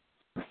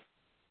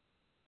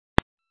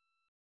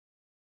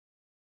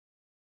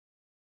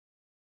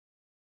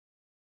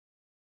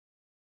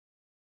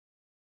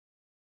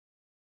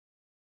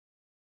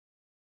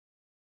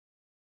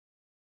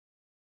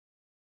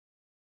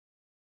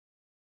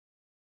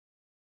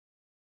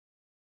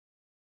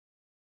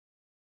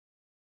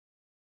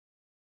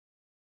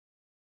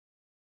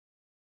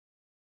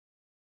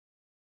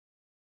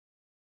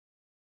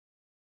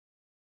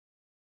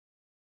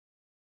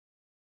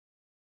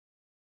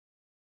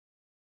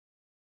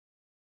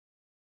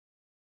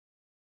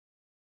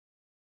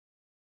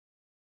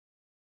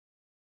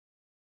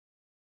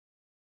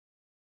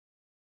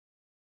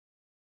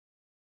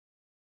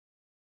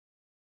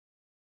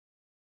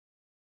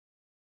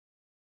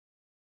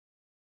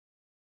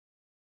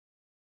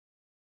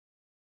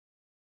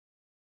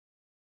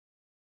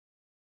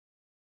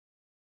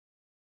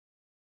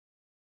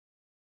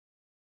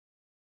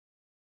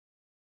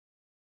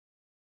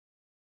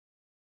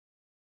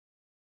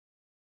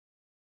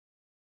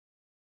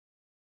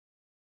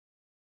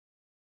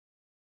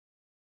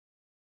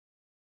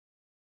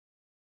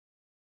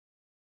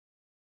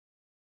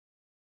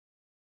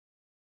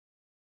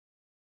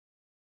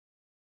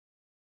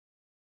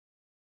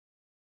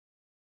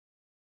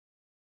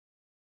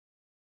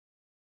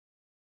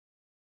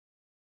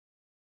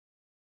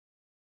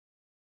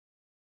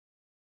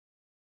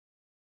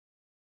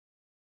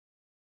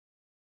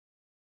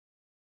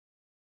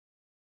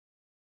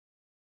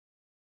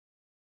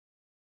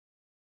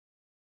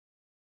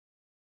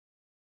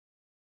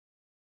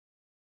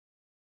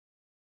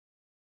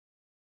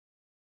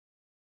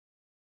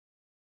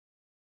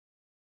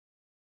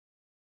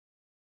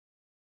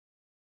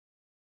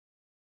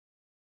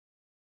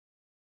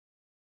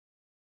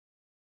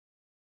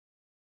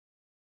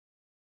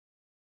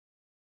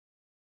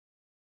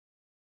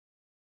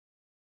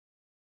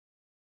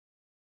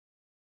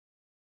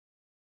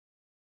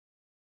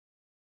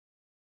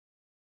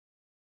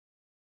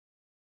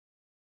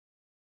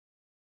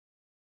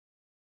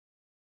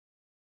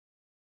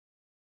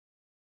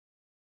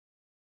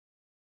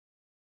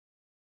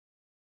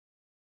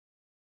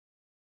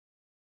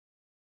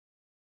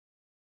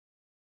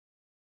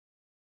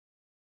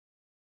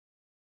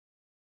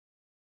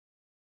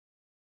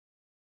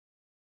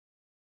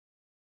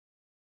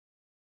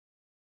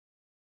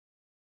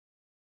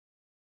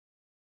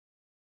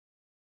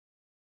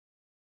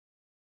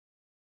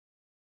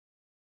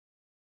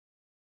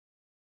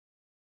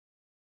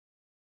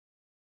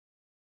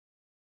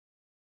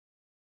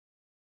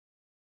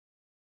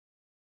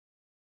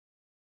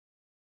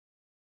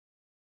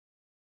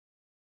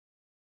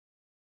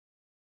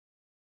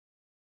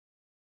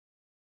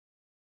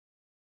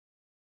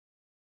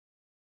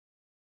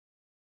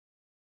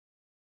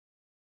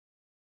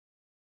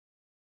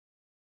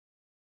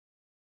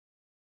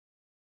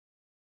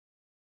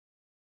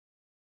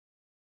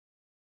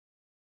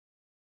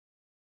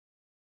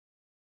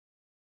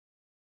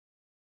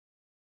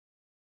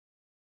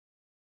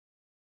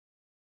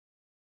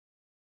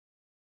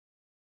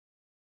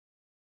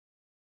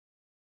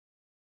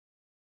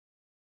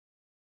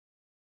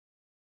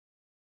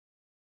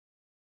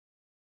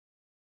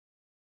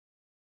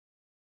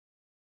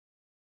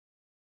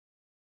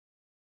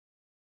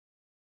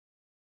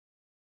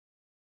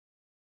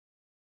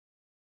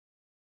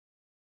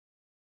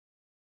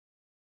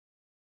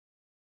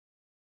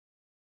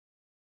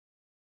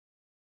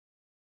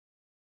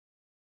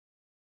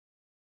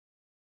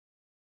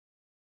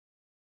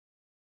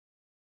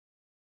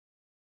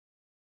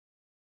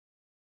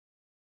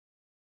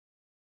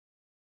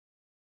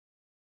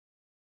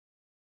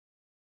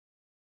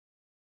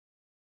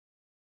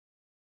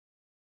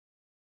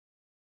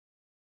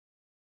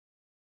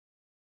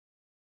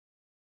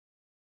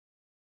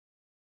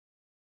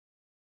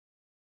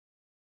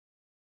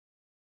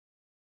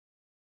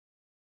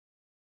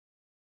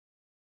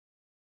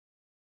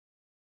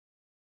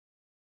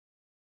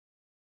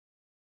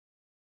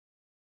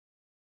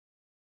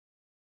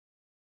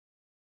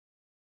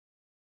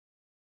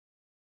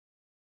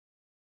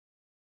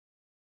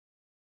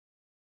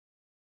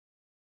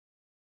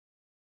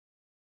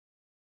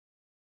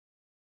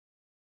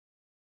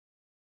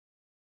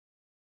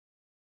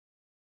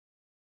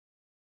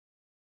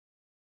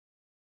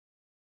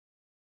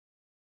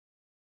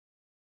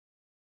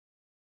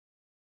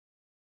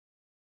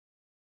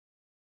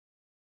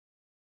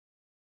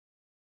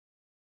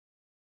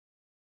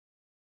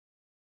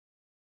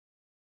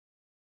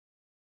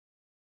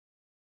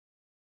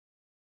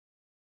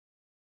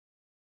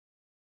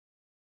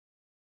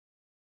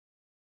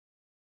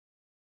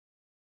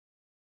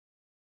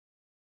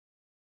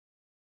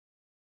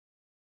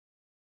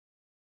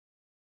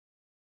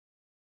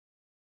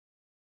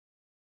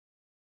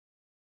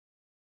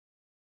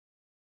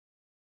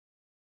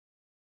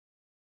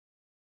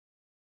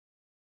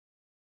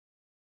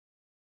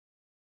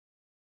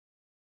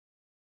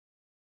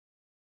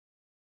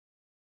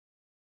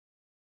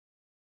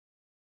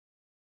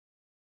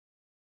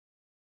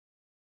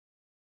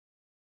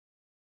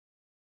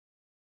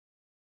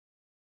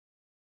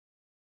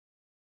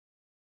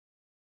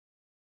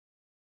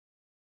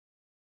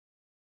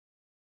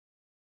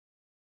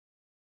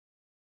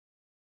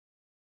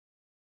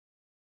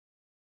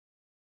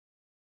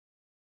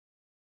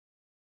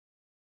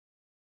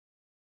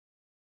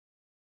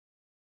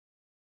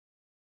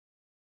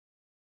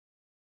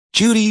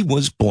 Judy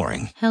was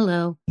boring.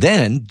 Hello.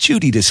 Then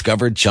Judy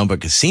discovered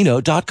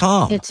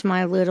ChumbaCasino.com. It's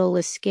my little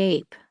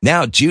escape.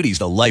 Now Judy's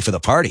the life of the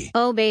party.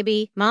 Oh,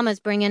 baby,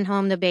 mama's bringing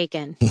home the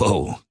bacon.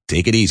 Whoa,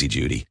 take it easy,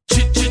 Judy.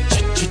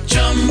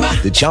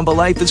 The Chumba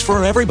life is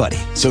for everybody.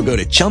 So go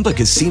to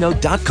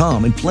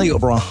ChumbaCasino.com and play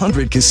over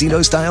 100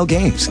 casino-style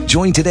games.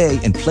 Join today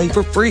and play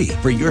for free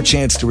for your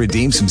chance to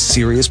redeem some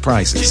serious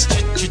prizes.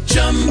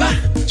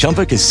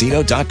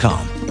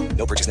 ChumbaCasino.com.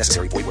 No purchase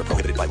necessary. Void where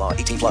prohibited by law.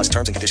 18 plus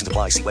terms and conditions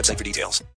apply. See website for details.